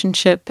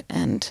relationship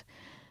and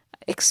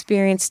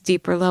experience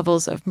deeper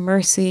levels of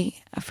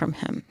mercy from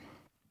him.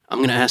 I'm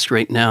going to ask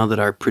right now that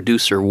our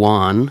producer,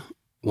 Juan,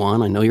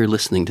 I know you're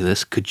listening to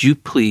this. Could you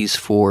please,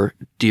 for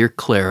dear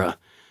Clara,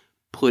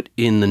 put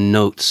in the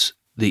notes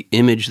the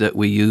image that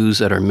we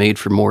use at our Made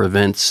for More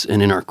events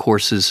and in our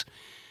courses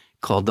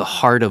called the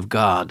Heart of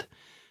God?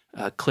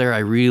 Claire, I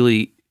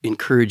really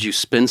encourage you,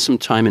 spend some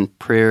time in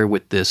prayer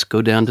with this.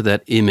 Go down to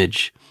that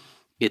image.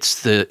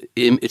 It's the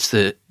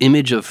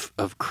image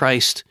of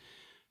Christ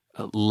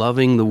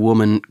loving the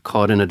woman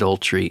caught in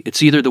adultery.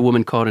 It's either the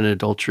woman caught in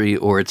adultery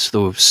or it's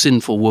the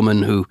sinful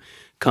woman who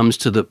comes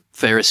to the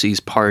Pharisees'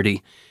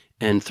 party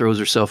and throws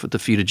herself at the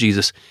feet of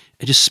Jesus.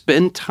 And just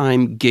spend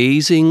time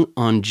gazing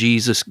on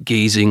Jesus,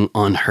 gazing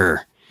on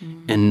her,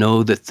 and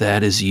know that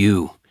that is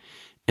you.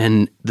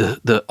 And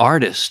the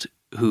artist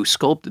who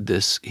sculpted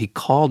this, he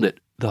called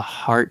it the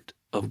heart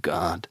of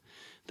God.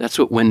 That's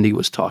what Wendy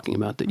was talking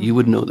about, that you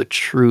would know the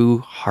true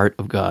heart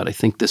of God. I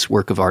think this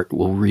work of art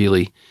will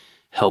really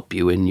help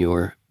you in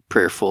your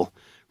prayerful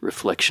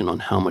reflection on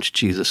how much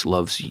Jesus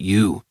loves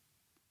you.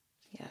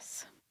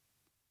 Yes.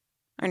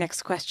 Our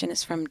next question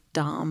is from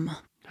Dom.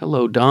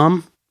 Hello,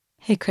 Dom.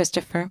 Hey,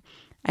 Christopher.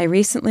 I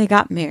recently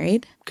got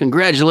married.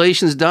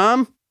 Congratulations,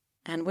 Dom.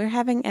 And we're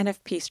having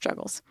NFP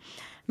struggles.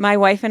 My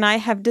wife and I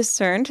have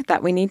discerned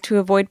that we need to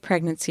avoid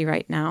pregnancy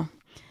right now.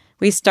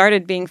 We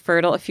started being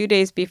fertile a few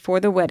days before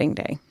the wedding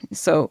day,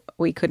 so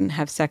we couldn't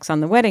have sex on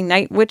the wedding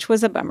night, which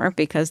was a bummer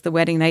because the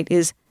wedding night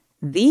is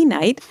the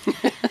night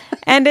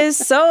and is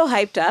so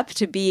hyped up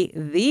to be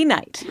the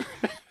night.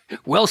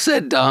 Well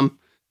said, Dom.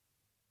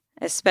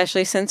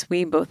 Especially since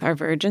we both are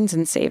virgins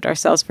and saved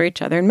ourselves for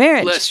each other in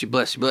marriage. Bless you,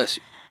 bless you, bless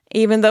you.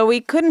 Even though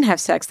we couldn't have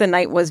sex, the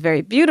night was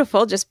very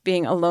beautiful, just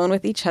being alone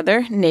with each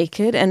other,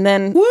 naked, and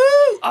then... Woo!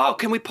 Oh,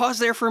 can we pause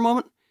there for a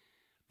moment?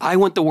 I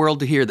want the world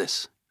to hear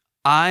this.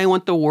 I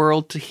want the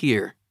world to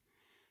hear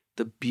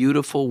the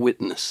beautiful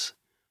witness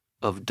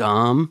of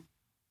Dom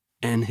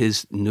and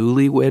his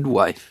newlywed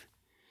wife,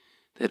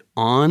 that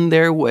on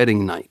their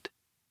wedding night,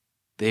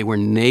 they were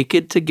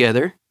naked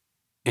together,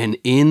 and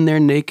in their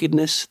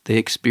nakedness, they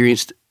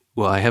experienced,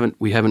 well,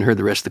 we haven't heard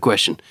the rest of the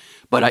question,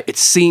 but it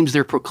seems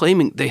they're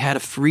proclaiming they had a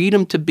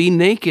freedom to be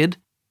naked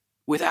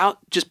without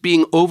just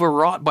being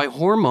overwrought by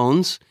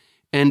hormones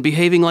and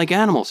behaving like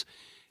animals.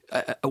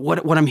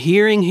 What I'm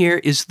hearing here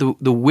is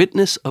the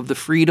witness of the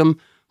freedom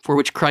for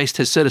which Christ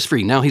has set us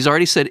free. Now, he's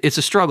already said it's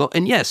a struggle,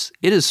 and yes,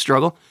 it is a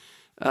struggle.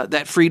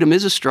 That freedom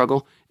is a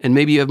struggle, and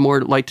maybe you have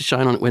more light to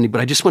shine on it, Wendy, but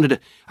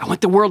I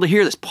want the world to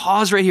hear this.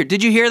 Pause right here.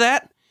 Did you hear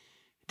that?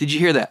 Did you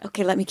hear that?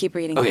 Okay, let me keep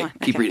reading. Okay, Come on.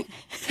 keep reading.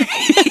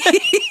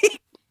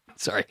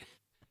 Sorry.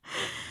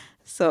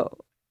 So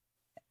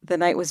the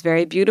night was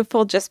very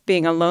beautiful, just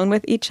being alone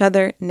with each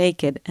other,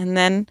 naked, and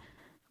then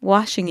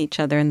washing each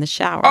other in the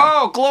shower.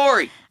 Oh,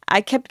 glory!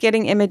 I kept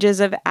getting images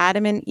of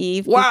Adam and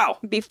Eve. Wow!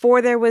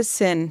 Before there was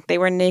sin, they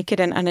were naked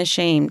and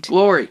unashamed.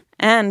 Glory!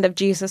 And of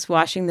Jesus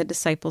washing the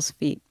disciples'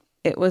 feet.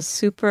 It was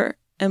super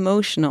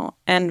emotional,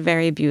 and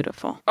very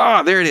beautiful.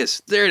 Ah, there it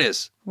is. There it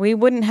is. We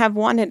wouldn't have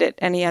wanted it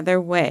any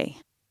other way.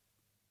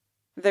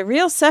 The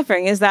real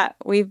suffering is that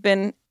we've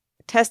been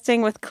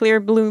testing with Clear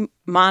Blue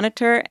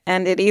Monitor,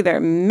 and it either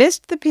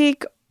missed the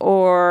peak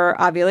or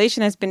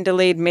ovulation has been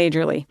delayed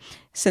majorly.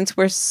 Since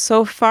we're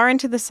so far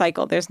into the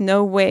cycle, there's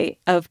no way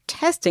of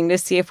testing to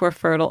see if we're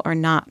fertile or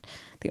not.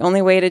 The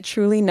only way to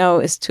truly know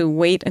is to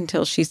wait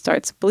until she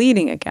starts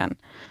bleeding again.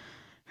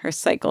 Her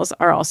cycles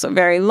are also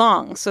very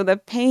long, so the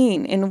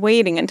pain in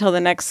waiting until the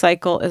next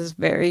cycle is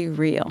very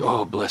real.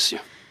 Oh, bless you.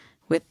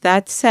 With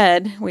that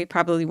said, we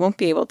probably won't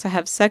be able to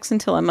have sex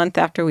until a month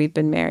after we've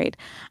been married.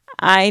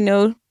 I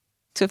know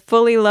to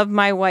fully love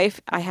my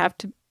wife, I have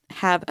to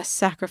have a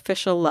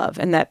sacrificial love,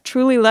 and that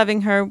truly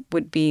loving her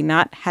would be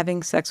not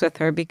having sex with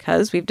her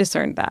because we've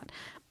discerned that.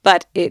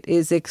 But it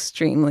is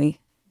extremely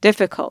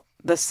difficult.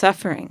 The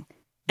suffering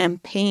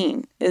and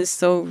pain is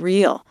so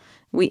real.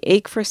 We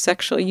ache for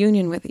sexual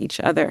union with each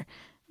other.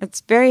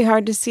 It's very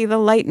hard to see the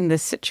light in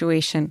this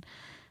situation.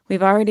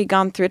 We've already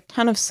gone through a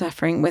ton of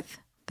suffering with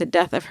the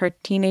death of her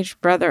teenage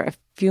brother a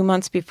few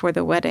months before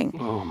the wedding.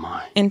 Oh,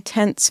 my.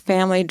 Intense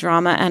family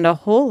drama and a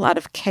whole lot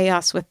of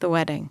chaos with the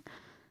wedding.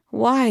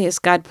 Why is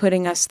God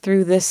putting us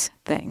through this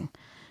thing?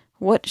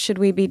 What should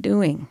we be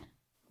doing?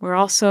 We're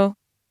also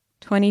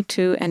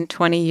 22 and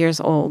 20 years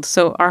old,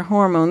 so our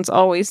hormones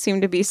always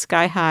seem to be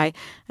sky high.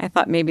 I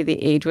thought maybe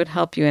the age would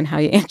help you in how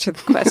you answer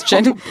the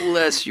question. Oh,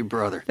 bless you,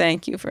 brother.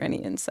 Thank you for any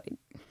insight.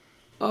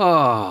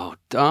 Oh,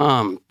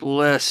 Dom,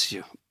 bless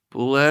you.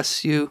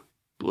 Bless you.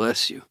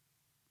 Bless you.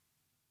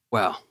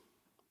 Wow,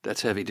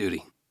 that's heavy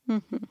duty.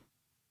 Mm-hmm.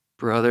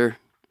 Brother,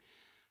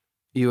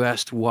 you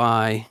asked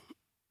why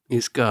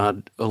is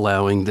God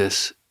allowing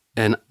this,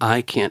 and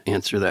I can't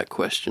answer that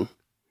question.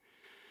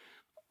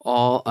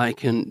 All I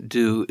can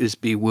do is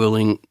be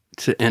willing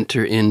to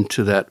enter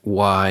into that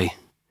why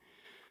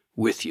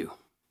with you.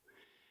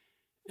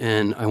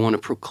 And I want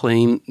to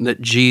proclaim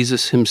that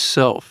Jesus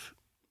himself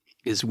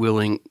is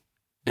willing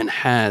and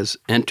has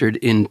entered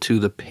into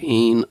the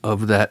pain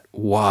of that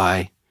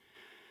why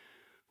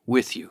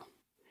with you.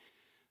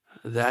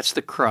 That's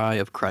the cry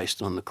of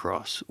Christ on the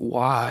cross.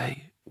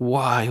 Why?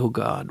 Why, oh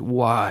God?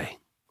 Why?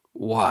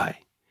 Why?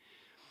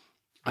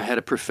 I had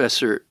a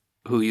professor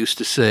who used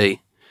to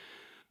say,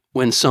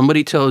 when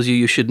somebody tells you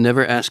you should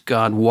never ask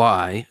God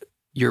why,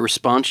 your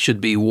response should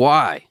be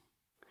why?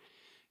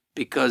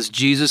 Because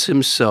Jesus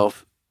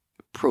himself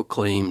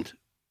proclaimed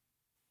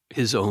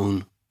his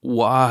own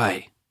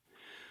why.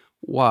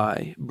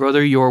 Why?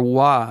 Brother, your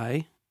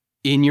why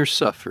in your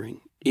suffering,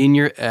 in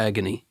your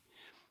agony,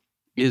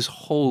 is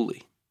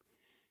holy,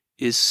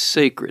 is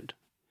sacred.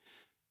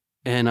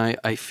 And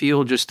I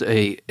feel just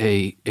a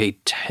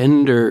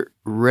tender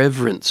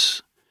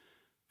reverence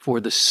for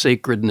the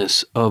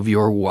sacredness of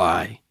your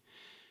why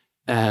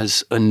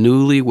as a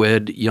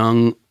newlywed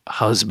young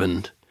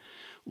husband,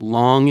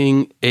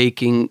 longing,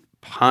 aching,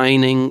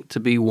 pining to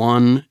be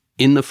one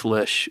in the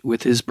flesh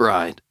with his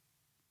bride,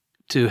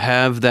 to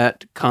have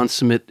that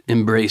consummate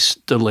embrace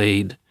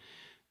delayed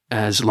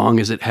as long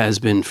as it has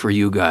been for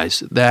you guys.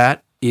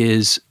 That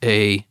is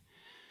a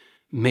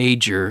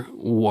major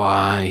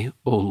why,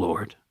 oh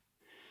Lord.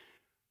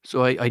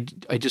 So I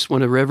just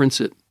want to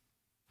reverence it.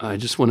 I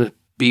just want to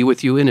be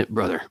with you in it,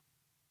 brother.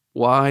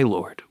 Why,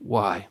 Lord?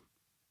 Why?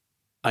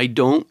 I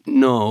don't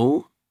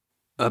know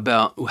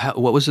about,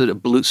 what was it, a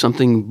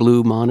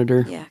blue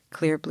monitor? Yeah,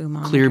 Clear Blue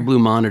Monitor. Clear Blue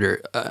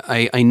Monitor.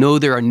 I know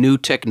there are new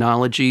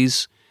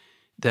technologies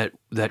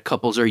that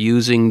couples are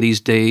using these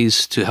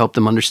days to help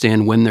them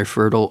understand when they're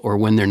fertile or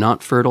when they're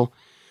not fertile.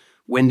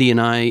 Wendy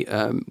and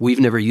I, we've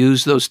never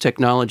used those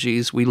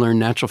technologies. We learned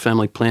natural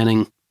family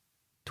planning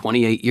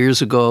 28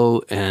 years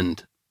ago,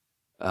 and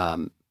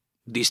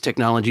these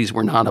technologies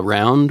were not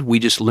around. We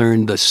just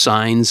learned the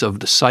signs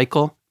of the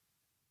cycle.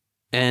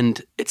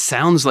 And it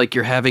sounds like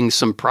you're having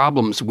some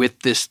problems with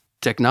this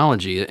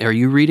technology. Are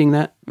you reading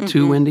that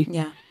too, Wendy?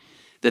 Yeah.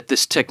 That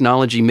this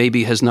technology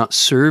maybe has not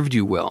served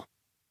you well.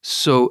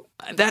 So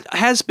that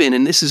has been,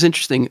 and this is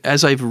interesting,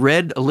 as I've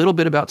read a little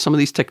bit about some of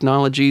these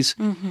technologies,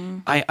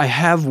 I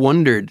have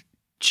wondered,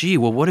 gee,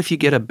 well, what if you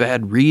get a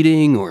bad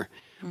reading, or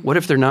what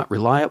if they're not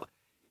reliable?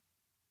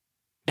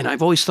 And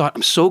I've always thought,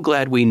 I'm so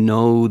glad we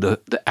know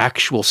the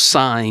actual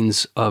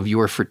signs of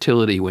your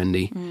fertility,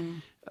 Wendy,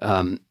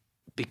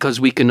 because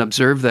we can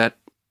observe that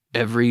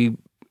every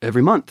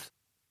month.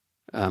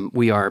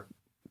 We are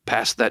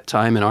past that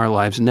time in our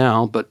lives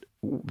now, but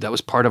that was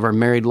part of our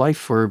married life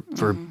for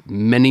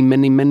many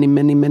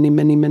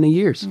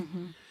years.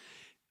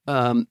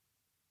 And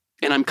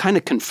I'm kind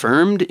of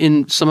confirmed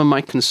in some of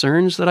my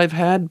concerns that I've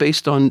had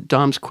based on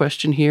Dom's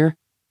question here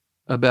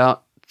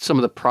about some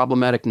of the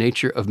problematic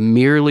nature of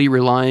merely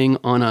relying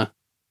on a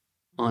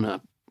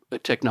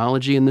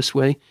technology in this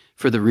way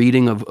for the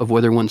reading of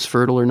whether one's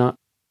fertile or not.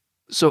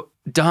 So,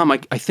 Dom, I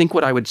think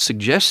what I would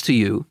suggest to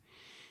you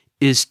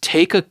is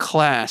take a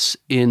class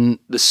in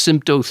the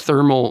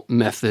symptothermal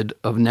method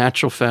of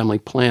natural family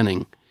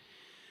planning,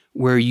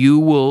 where you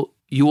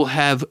will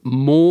have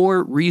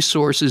more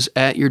resources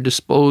at your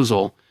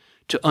disposal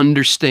to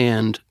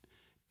understand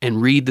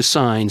and read the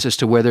signs as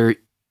to whether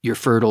you're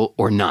fertile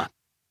or not.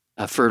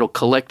 Fertile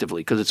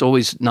collectively, because it's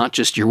always not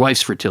just your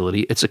wife's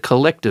fertility, it's a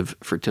collective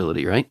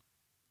fertility, right?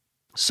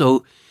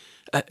 So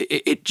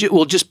it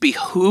will just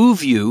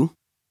behoove you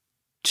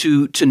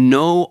to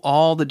know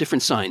all the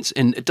different signs.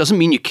 And it doesn't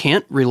mean you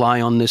can't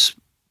rely on this,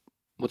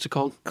 what's it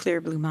called?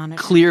 Clear blue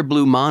monitor. Clear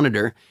blue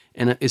monitor.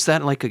 And is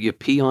that like you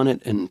pee on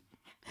it and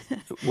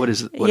what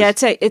is it?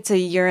 It's a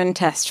urine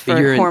test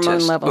for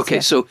hormone levels.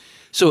 Okay, so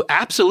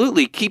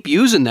absolutely keep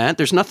using that.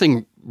 There's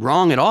nothing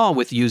wrong at all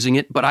with using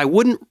it, but I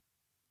wouldn't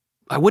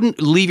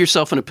leave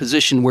yourself in a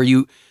position where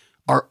you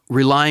are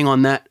relying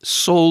on that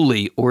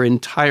solely or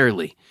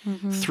entirely.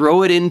 Mm-hmm.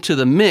 Throw it into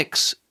the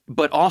mix,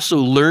 but also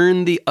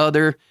learn the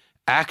other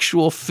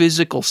actual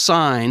physical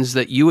signs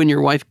that you and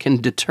your wife can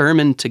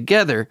determine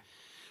together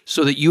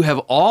so that you have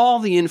all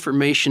the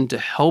information to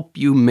help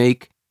you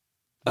make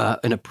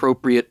an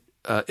appropriate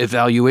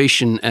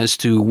evaluation as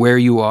to where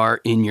you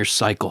are in your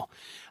cycle.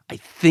 I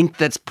think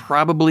that's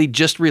probably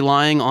just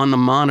relying on the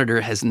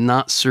monitor has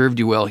not served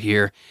you well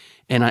here.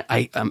 And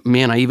I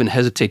even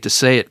hesitate to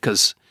say it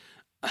because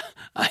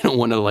I don't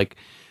want to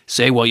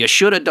say, well, you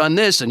should have done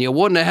this and you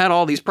wouldn't have had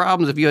all these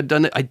problems if you had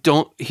done it. I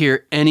don't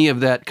hear any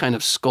of that kind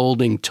of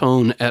scolding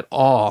tone at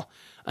all.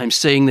 I'm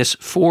saying this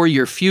for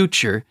your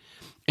future,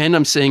 and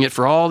I'm saying it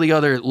for all the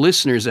other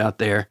listeners out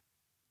there.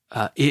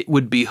 It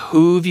would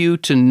behoove you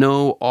to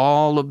know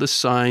all of the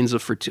signs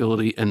of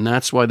fertility, and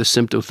that's why the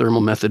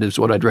symptothermal method is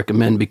what I'd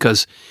recommend,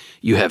 because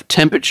you have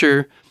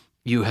temperature,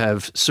 you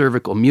have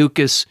cervical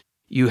mucus,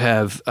 you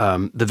have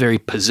the very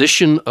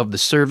position of the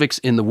cervix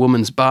in the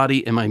woman's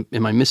body. Am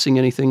I missing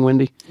anything,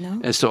 Wendy?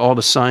 No. As to all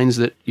the signs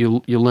that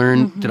you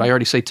learn? Mm-hmm. Did I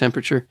already say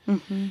temperature?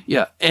 Mm-hmm.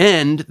 Yeah.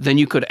 And then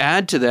you could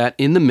add to that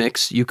in the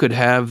mix, you could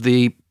have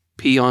the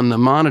pee on the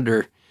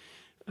monitor.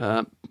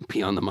 That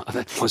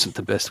wasn't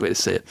the best way to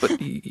say it, but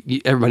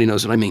everybody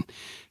knows what I mean.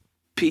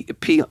 Pee.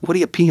 What do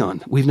you pee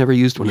on? We've never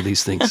used one of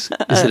these things.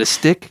 Is it a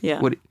stick?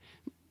 Yeah.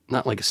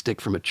 Not like a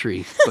stick from a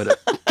tree, but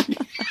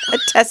a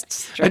test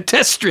strip. A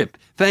test strip.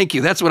 Thank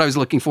you. That's what I was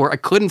looking for. I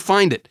couldn't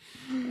find it.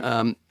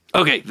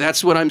 Okay,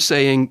 that's what I'm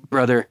saying,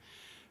 brother.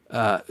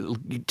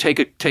 Take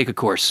a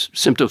course,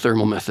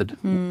 symptothermal method.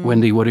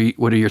 Wendy, what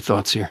are your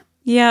thoughts here?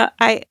 Yeah,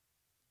 I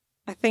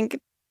think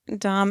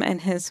Dom and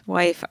his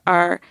wife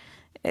are.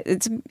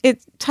 It's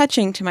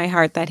touching to my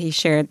heart that he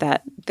shared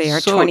that they are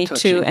So 22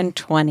 touching. and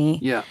 20.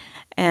 Yeah.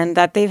 And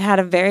that they've had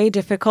a very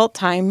difficult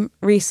time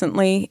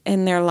recently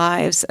in their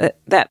lives.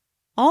 That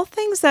all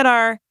things that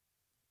are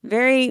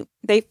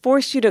they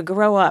force you to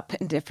grow up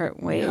in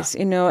different ways,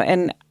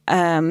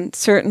 and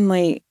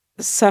certainly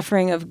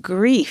suffering of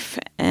grief.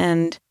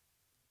 And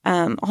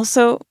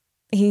also,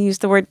 he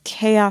used the word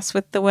chaos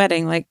with the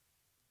wedding.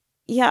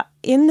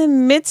 In the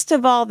midst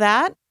of all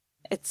that,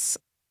 it's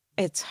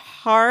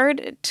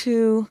hard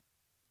to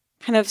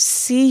kind of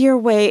see your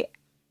way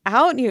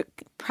out. You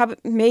probably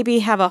maybe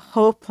have a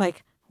hope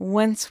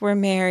once we're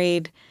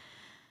married,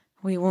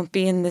 we won't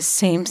be in the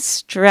same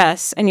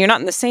stress. And you're not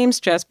in the same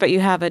stress, but you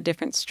have a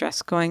different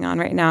stress going on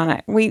right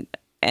now.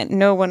 And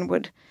no one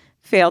would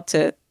fail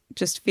to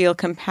just feel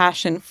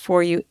compassion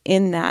for you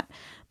in that.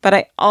 But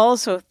I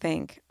also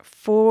think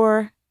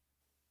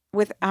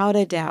without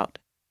a doubt,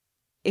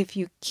 if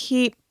you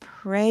keep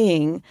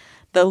praying,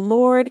 the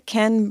Lord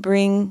can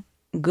bring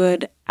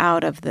good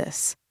out of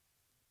this.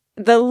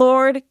 The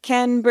Lord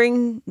can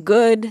bring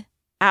good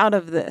out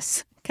of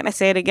this. Can I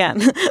say it again?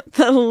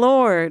 The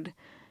Lord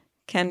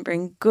can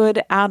bring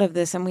good out of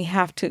this, and we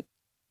have to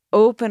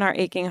open our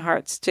aching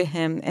hearts to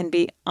Him and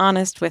be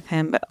honest with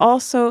Him, but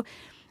also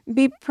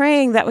be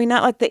praying that we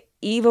not let the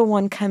evil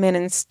one come in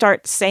and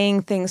start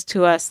saying things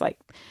to us like,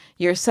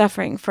 you're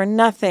suffering for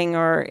nothing,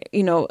 or,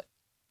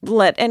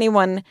 let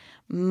anyone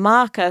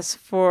mock us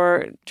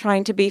for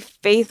trying to be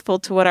faithful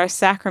to what our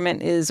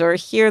sacrament is, or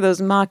hear those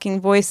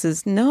mocking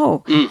voices.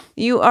 No,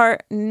 You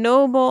are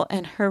noble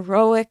and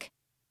heroic,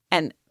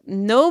 and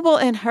noble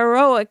and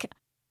heroic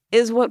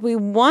is what we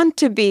want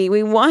to be.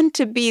 We want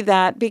to be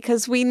that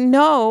because we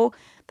know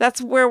that's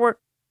where we're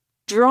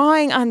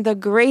drawing on the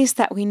grace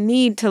that we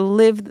need to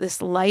live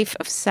this life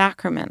of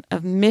sacrament,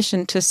 of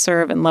mission to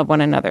serve and love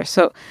one another.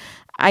 So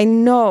I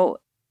know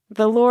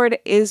the Lord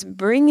is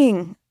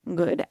bringing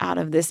good out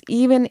of this,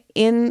 even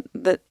in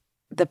the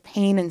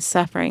pain and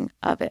suffering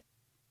of it.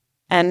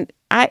 And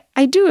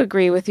I do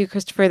agree with you,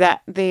 Christopher,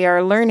 that they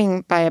are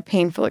learning by a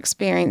painful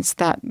experience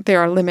that there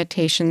are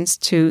limitations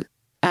to,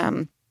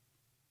 and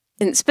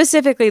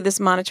specifically this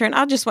monitor. And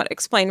I'll just want to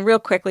explain real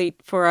quickly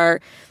for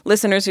our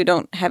listeners who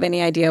don't have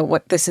any idea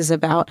what this is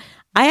about.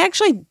 I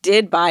actually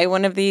did buy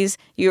one of these.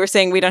 You were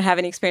saying we don't have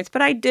any experience,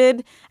 but I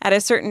did at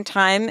a certain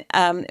time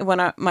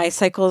when my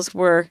cycles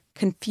were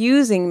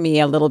confusing me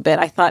a little bit.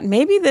 I thought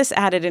maybe this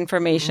added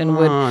information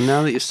would. Oh,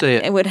 now that you say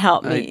it, would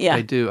help me.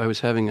 I do. I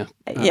was having a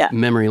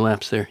memory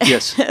lapse there.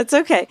 Yes, it's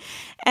okay.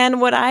 And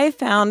what I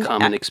found,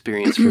 common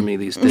experience for me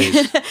these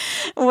days.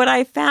 What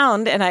I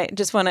found, and I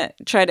just want to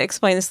try to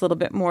explain this a little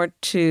bit more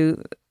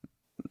to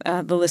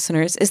the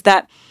listeners, is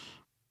that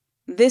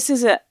this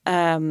is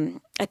a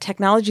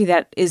technology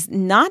that is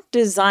not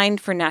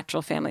designed for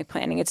natural family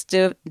planning. It's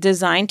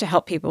designed to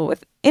help people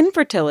with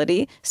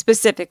infertility,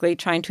 specifically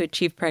trying to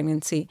achieve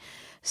pregnancy.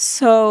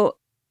 So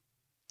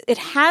it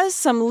has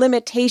some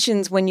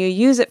limitations when you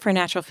use it for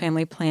natural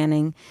family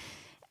planning,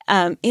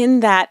 in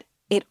that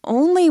it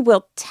only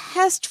will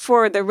test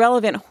for the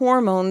relevant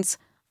hormones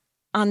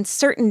on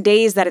certain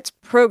days that it's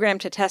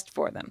programmed to test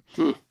for them.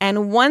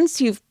 And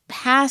once you've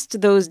passed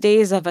those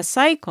days of a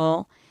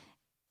cycle,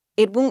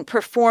 it won't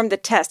perform the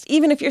test.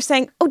 Even if you're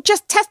saying, "Oh,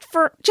 just test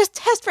for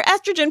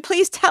estrogen,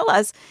 please tell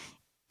us."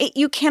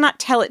 You cannot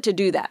tell it to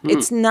do that.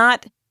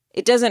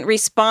 It doesn't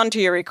respond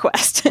to your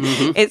request.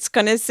 It's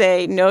going to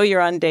say, "No,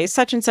 you're on day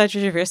such and such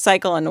of your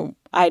cycle, and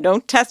I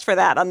don't test for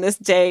that on this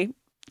day.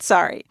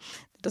 Sorry."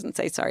 It doesn't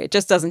say sorry. It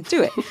just doesn't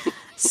do it.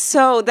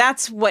 So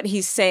that's what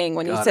he's saying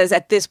when he says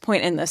at this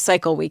point in the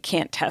cycle, we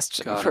can't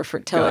test for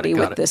fertility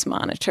with this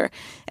monitor.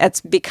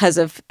 That's because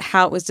of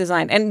how it was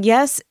designed. And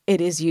yes, it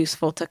is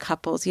useful to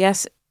couples.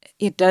 Yes,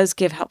 it does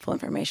give helpful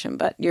information,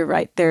 but you're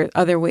right. There are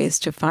other ways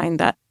to find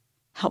that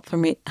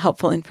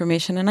helpful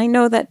information. And I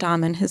know that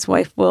Dom and his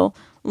wife will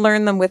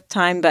learn them with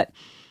time, but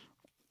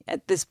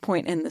at this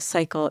point in the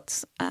cycle,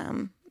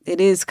 it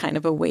is kind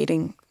of a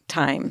waiting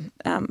time.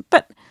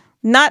 But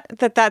not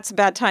that that's a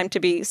bad time to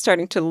be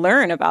starting to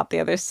learn about the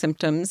other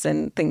symptoms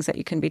and things that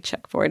you can be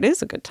checked for. It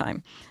is a good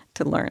time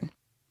to learn.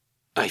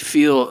 I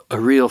feel a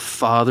real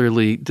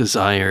fatherly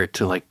desire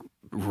to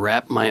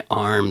wrap my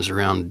arms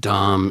around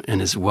Dom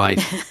and his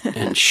wife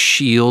and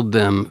shield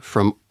them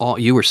from all.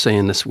 You were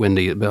saying this,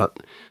 Wendy, about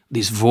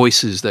these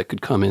voices that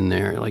could come in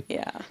there.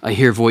 I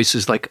hear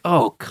voices like,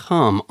 "Oh,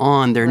 come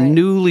on, they're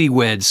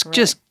newlyweds. Right.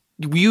 Just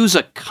use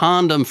a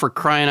condom, for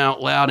crying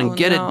out loud, and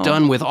get it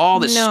done with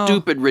all this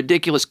stupid,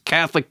 ridiculous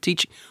Catholic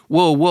teaching."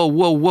 Whoa, whoa,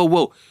 whoa, whoa,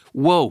 whoa,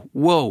 whoa,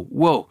 whoa,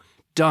 whoa.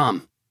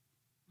 Dom,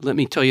 let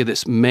me tell you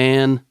this,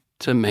 man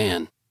to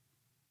man,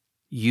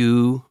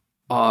 you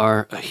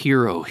are a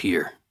hero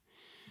here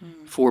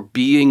for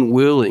being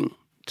willing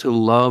to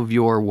love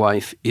your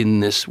wife in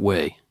this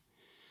way,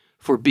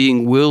 for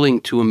being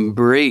willing to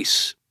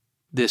embrace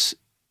this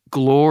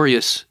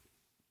glorious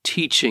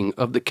teaching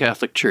of the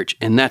Catholic Church.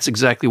 And that's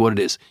exactly what it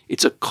is.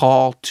 It's a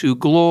call to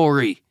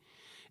glory.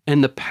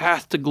 And the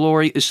path to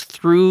glory is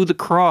through the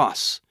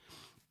cross.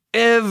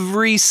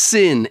 Every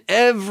sin,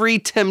 every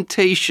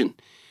temptation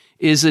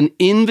is an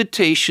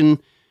invitation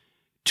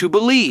to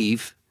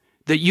believe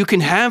that you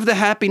can have the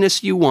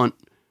happiness you want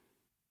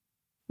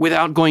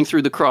without going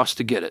through the cross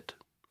to get it.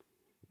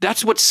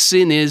 That's what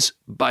sin is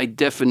by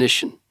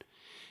definition.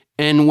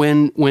 And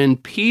when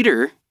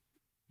Peter,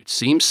 it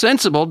seems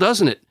sensible,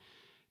 doesn't it?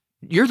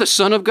 "You're the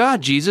Son of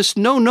God, Jesus.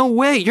 No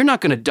way. You're not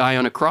going to die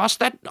on a cross.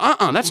 That's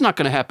not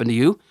going to happen to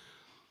you."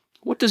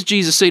 What does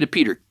Jesus say to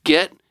Peter?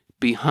 "Get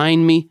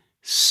behind me,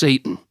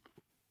 Satan."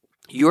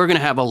 You're going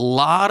to have a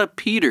lot of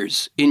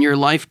Peters in your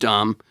life,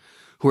 Dom,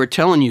 who are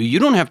telling you, you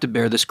don't have to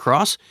bear this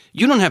cross.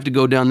 You don't have to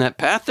go down that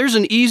path. There's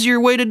an easier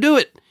way to do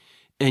it.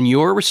 And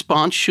your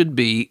response should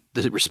be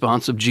the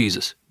response of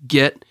Jesus.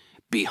 "Get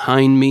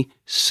behind me,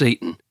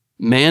 Satan."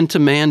 Man to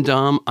man,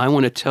 Dom, I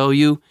want to tell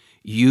you,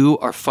 you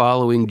are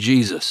following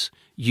Jesus.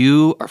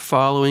 You are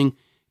following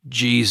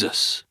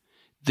Jesus.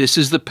 This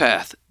is the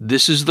path.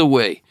 This is the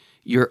way.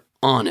 You're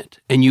on it.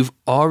 And you've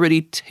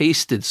already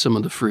tasted some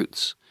of the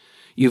fruits.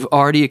 You've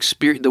already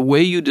experienced the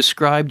way you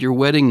described your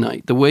wedding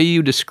night, the way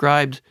you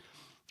described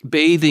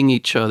bathing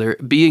each other,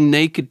 being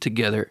naked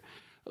together,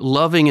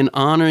 loving and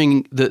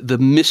honoring the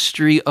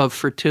mystery of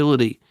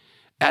fertility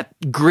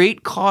at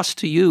great cost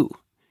to you.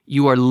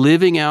 You are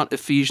living out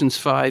Ephesians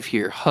 5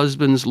 here.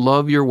 Husbands,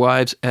 love your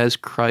wives as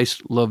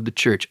Christ loved the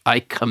church. I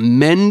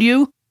commend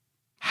you.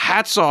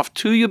 Hats off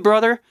to you,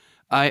 brother.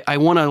 I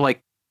want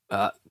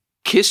to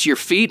kiss your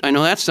feet. I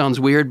know that sounds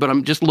weird, but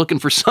I'm just looking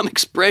for some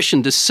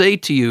expression to say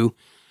to you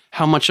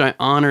how much I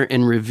honor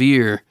and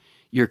revere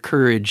your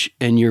courage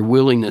and your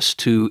willingness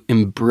to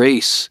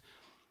embrace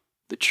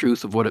the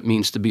truth of what it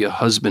means to be a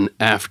husband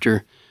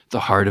after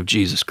the heart of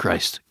Jesus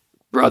Christ.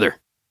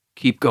 Brother,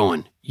 keep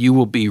going. You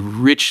will be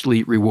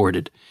richly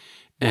rewarded.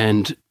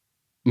 And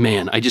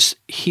man, I just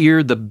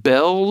hear the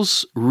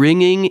bells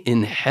ringing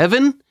in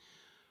heaven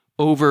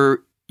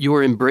over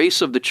your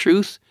embrace of the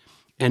truth,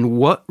 and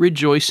what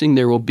rejoicing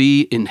there will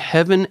be in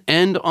heaven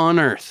and on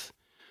earth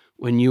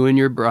when you and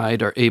your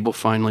bride are able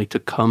finally to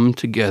come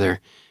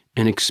together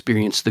and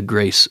experience the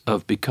grace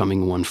of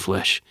becoming one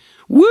flesh.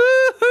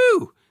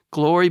 Woohoo!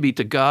 Glory be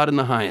to God in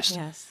the highest.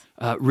 Yes.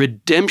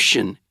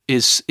 Redemption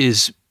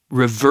is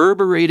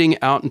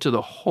reverberating out into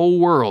the whole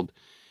world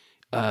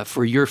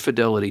for your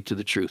fidelity to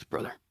the truth,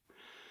 brother.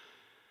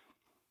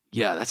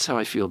 Yeah, that's how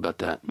I feel about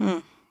that.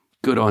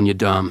 Good on you,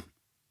 Dom.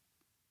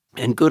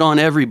 And good on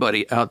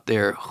everybody out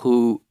there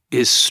who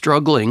is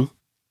struggling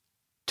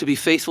to be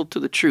faithful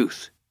to the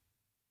truth.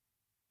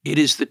 It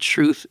is the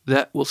truth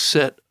that will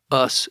set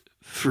us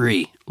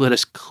free. Let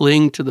us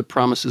cling to the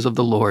promises of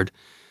the Lord,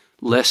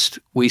 lest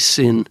we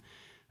sin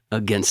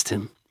against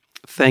him.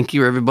 Thank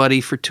you,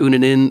 everybody, for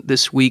tuning in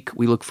this week.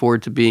 We look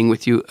forward to being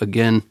with you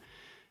again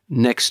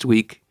next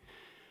week.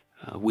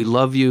 We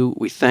love you.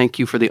 We thank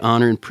you for the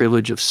honor and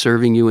privilege of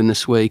serving you in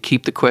this way.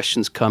 Keep the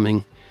questions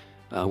coming.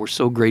 We're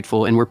so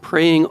grateful. And we're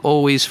praying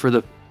always for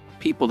the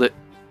people that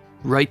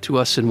write to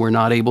us and we're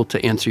not able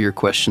to answer your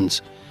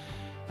questions.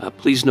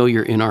 Please know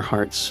you're in our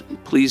hearts.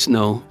 Please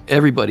know,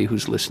 everybody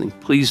who's listening,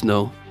 please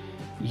know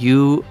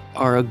you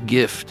are a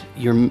gift.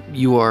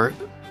 You are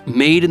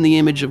made in the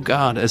image of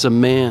God as a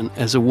man,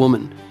 as a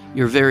woman.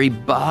 Your very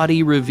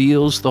body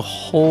reveals the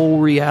whole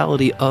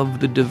reality of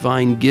the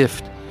divine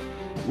gift.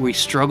 We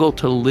struggle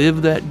to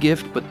live that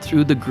gift, but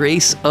through the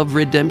grace of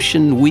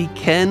redemption, we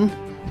can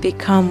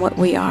become what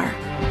we are.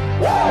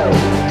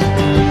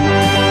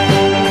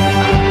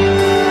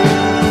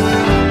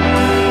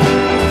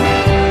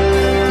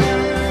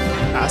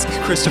 Ask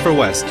Christopher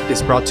West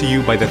is brought to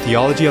you by the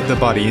Theology of the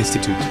Body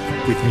Institute,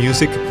 with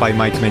music by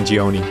Mike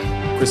Mangione.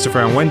 Christopher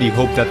and Wendy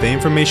hope that the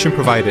information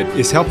provided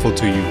is helpful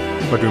to you,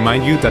 but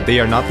remind you that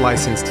they are not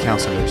licensed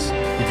counselors.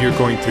 If you're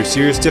going through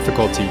serious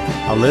difficulty,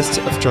 a list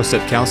of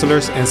trusted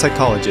counselors and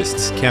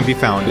psychologists can be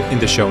found in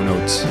the show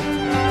notes.